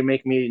them and they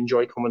make me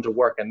enjoy coming to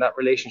work, and that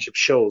relationship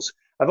shows.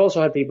 I've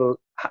also had people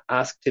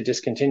ask to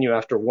discontinue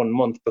after 1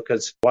 month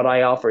because what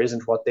I offer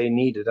isn't what they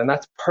needed. And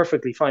that's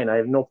perfectly fine. I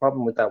have no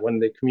problem with that when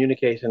they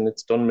communicate and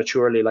it's done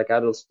maturely like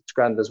adults. It's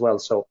grand as well.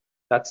 So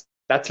that's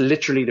that's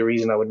literally the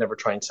reason I would never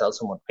try and sell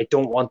someone. I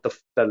don't want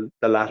the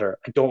latter.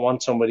 I don't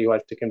want somebody who I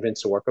have to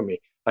convince to work with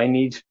me.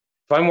 If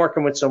I'm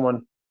working with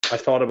someone, I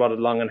thought about it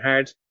long and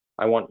hard.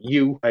 I want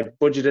you. I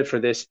budgeted for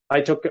this.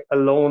 I took a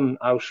loan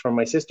out from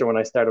my sister when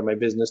I started my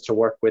business to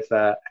work with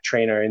a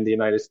trainer in the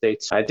United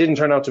States. It didn't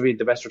turn out to be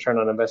the best return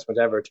on investment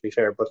ever, to be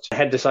fair, but I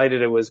had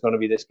decided it was going to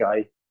be this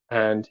guy,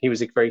 and he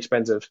was very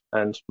expensive.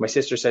 And my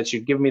sister said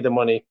she'd give me the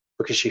money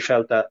because she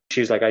felt that she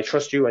was like, I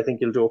trust you. I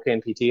think you'll do okay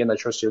in PT, and I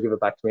trust you'll give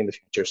it back to me in the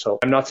future. So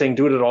I'm not saying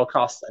do it at all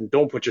costs and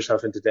don't put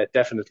yourself into debt.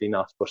 Definitely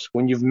not. But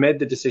when you've made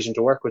the decision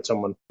to work with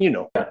someone,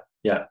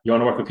 Yeah. You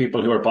want to work with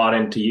people who are bought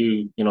into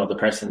you, the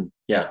person.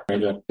 Yeah.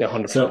 Very good. Yeah,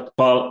 100%. So,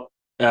 Paul,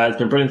 it's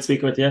been brilliant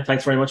speaking with you.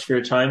 Thanks very much for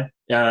your time.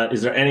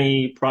 Is there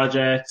any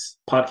projects,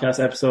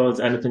 podcast episodes,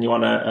 anything you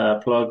want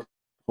to plug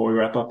before we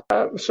wrap up?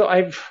 So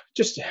I've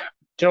just, do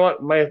you know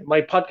what?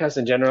 My podcast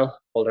in general,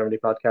 Paul Dermody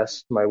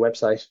podcast, my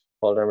website,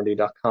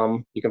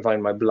 pauldermody.com. You can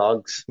find my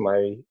blogs,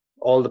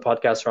 all the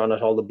podcasts are on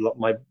it,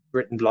 my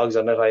written blogs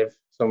on it. I have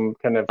some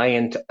kind of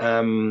client,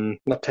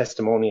 not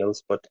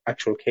testimonials, but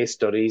actual case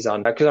studies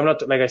on, because I'm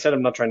not, like I said,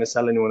 I'm not trying to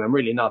sell anyone. I'm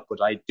really not,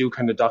 but I do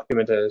kind of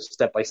document a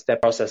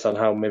step-by-step process on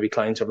how maybe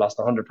clients have lost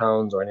 100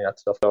 pounds or any of that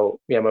stuff. So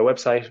yeah, my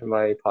website,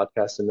 my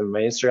podcast, and then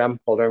my Instagram,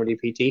 Paul Dermody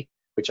PT,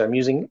 which I'm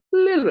using a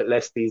little bit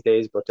less these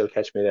days, but they'll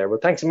catch me there.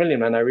 But thanks a million,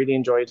 man. I really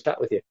enjoyed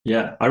chatting with you.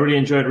 Yeah, I really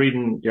enjoyed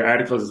reading your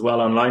articles as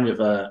well online. You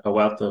have a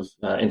wealth of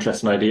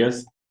interesting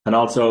ideas, and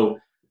also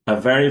a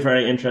very,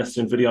 very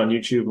interesting video on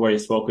YouTube where you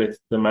spoke with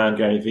the man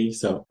Gary Vee.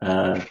 So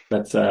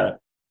that's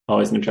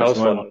always an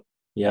interesting one.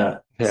 Yeah.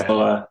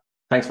 So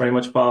thanks very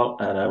much, Paul,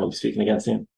 and we'll be speaking again soon.